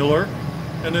annealer,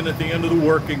 and then at the end of the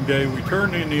working day, we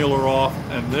turn the annealer off,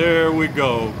 and there we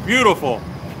go. Beautiful.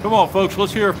 Come on, folks,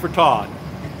 let's hear it for Todd.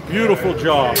 Beautiful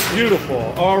job, beautiful.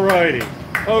 All righty.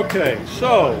 Okay,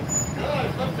 so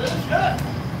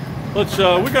let's.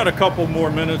 We got a couple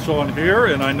more minutes on here,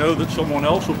 and I know that someone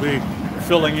else will be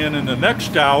filling in the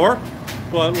next hour.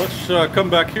 But let's come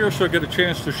back here so I get a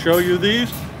chance to show you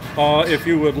these. If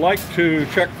you would like to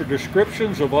check for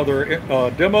descriptions of other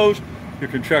demos, you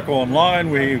can check online.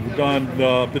 We've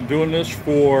been doing this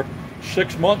for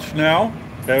 6 months now,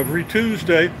 every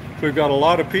Tuesday. So we've got a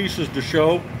lot of pieces to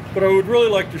show. But I would really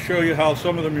like to show you how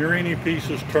some of the Murini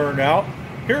pieces turn out.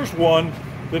 Here's one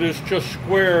that is just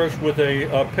squares with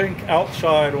a pink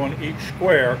outside on each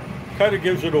square. Kind of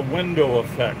gives it a window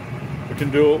effect. We can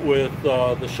do it with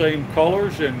the same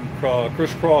colors in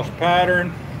crisscross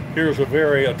pattern. Here's a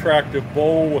very attractive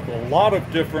bowl with a lot of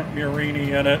different Murini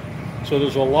in it. So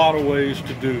there's a lot of ways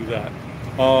to do that.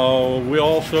 We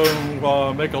also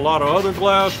make a lot of other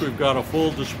glass. We've got a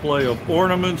full display of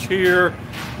ornaments here.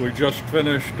 We just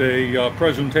finished a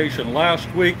presentation last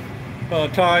week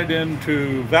tied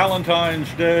into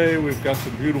Valentine's Day. We've got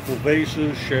some beautiful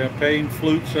vases, champagne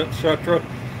flutes, etc.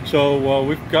 So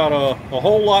we've got a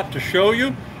whole lot to show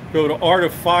you. Go to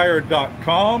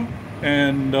artoffire.com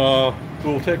and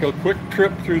we'll take a quick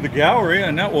trip through the gallery,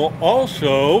 and that will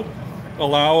also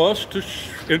allow us to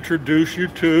introduce you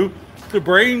to the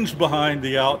brains behind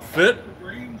the outfit,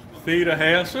 Theda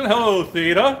Hansen. Hello,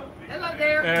 Theda. Hello,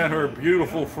 there. And her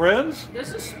beautiful friends.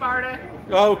 This is Sparta.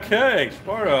 Okay,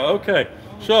 Sparta, okay.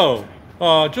 So,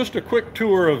 just a quick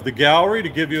tour of the gallery to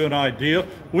give you an idea.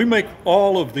 We make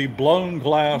all of the blown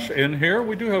glass in here.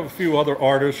 We do have a few other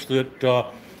artists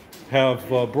that have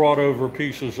brought over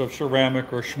pieces of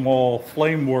ceramic or small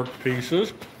flame work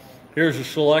pieces. Here's a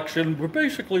selection. We're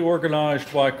basically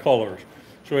organized by colors.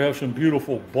 So we have some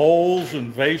beautiful bowls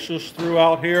and vases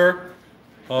throughout here.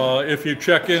 If you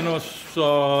check in us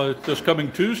this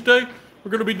coming Tuesday,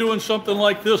 we're going to be doing something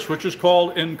like this, which is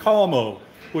called encalmo,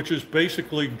 which is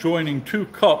basically joining two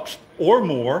cups or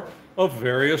more of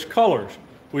various colors.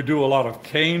 We do a lot of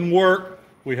cane work.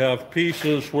 We have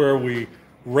pieces where we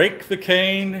rake the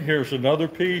cane. Here's another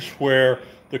piece where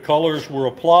the colors were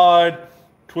applied,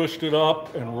 twisted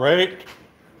up, and raked.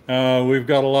 We've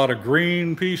got a lot of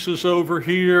green pieces over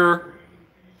here.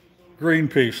 Green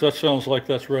piece, that sounds like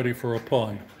that's ready for a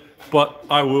pun, but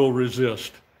I will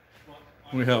resist.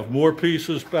 We have more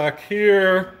pieces back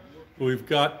here. We've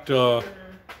got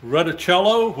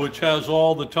Reticello, which has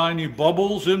all the tiny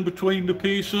bubbles in between the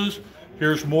pieces.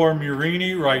 Here's more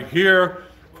Murini right here.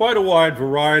 Quite a wide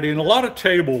variety, and a lot of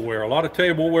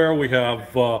tableware. We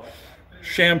have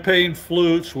champagne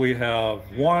flutes, we have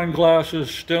wine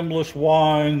glasses, stemless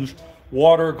wines,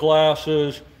 water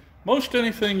glasses, most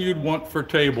anything you'd want for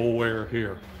tableware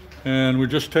here. And we're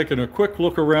just taking a quick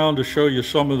look around to show you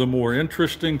some of the more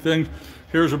interesting things.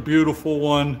 Here's a beautiful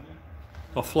one,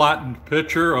 a flattened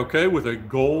pitcher, okay, with a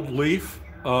gold leaf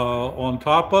on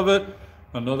top of it.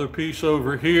 Another piece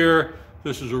over here.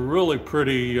 This is a really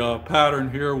pretty pattern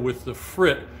here with the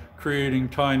frit creating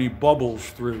tiny bubbles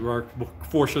through, or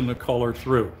forcing the color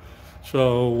through.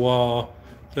 So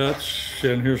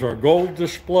and here's our gold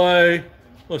display.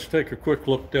 Let's take a quick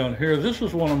look down here. This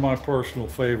is one of my personal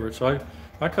favorites. I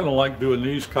kind of like doing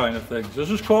these kind of things. This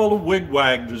is called a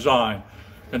wigwag design.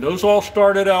 And those all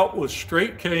started out with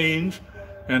straight canes,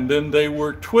 and then they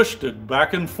were twisted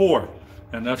back and forth.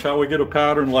 And that's how we get a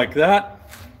pattern like that,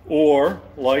 or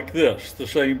like this, the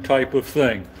same type of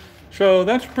thing. So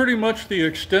that's pretty much the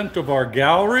extent of our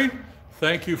gallery.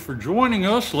 Thank you for joining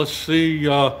us. Let's see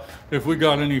if we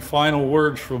got any final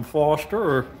words from Foster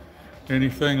or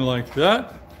anything like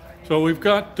that. So we've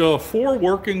got 4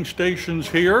 working stations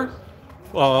here,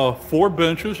 4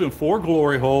 benches and 4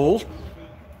 glory holes.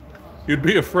 You'd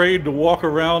be afraid to walk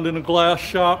around in a glass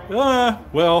shop.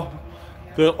 Well,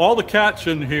 all the cats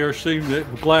in here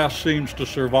glass seems to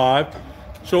survive.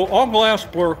 So all glass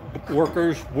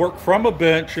workers work from a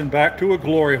bench and back to a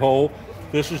glory hole.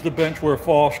 This is the bench where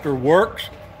Foster works.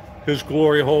 His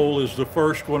glory hole is the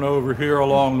first one over here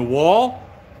along the wall.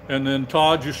 And then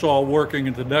Todd you saw working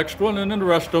at the next one, and then the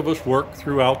rest of us work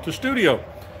throughout the studio.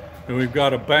 And we've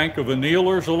got a bank of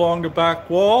annealers along the back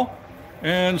wall.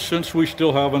 And since we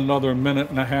still have another minute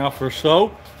and a half or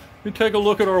so, we take a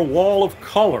look at our wall of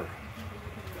color.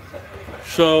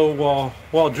 So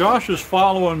while Josh is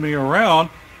following me around,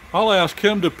 I'll ask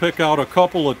him to pick out a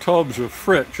couple of tubs of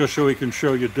frit just so he can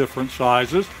show you different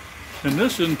sizes. And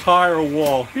this entire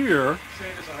wall here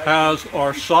has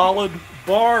our solid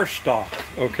bar stock,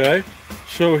 okay?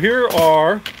 So here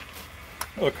are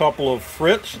a couple of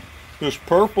frits. This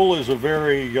purple is a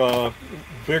very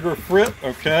bigger frit,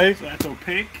 okay? So that's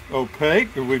opaque.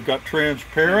 Opaque, and we've got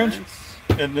transparent.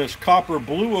 And this copper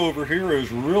blue over here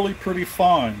is really pretty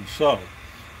fine. So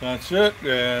that's it,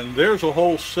 and there's a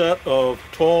whole set of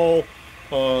tall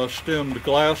stemmed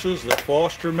glasses that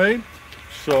Foster made.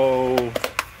 So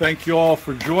thank you all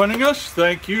for joining us.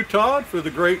 Thank you, Todd, for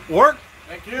the great work.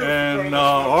 Thank you. And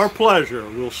our pleasure.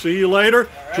 We'll see you later.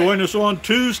 Right. Join us on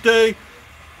Tuesday,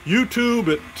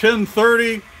 YouTube at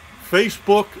 10:30,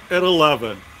 Facebook at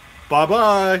 11.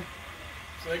 Bye-bye.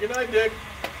 Say goodnight, Dick.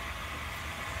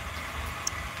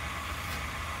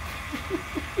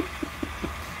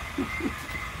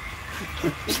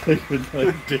 Say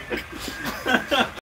goodnight, Dick.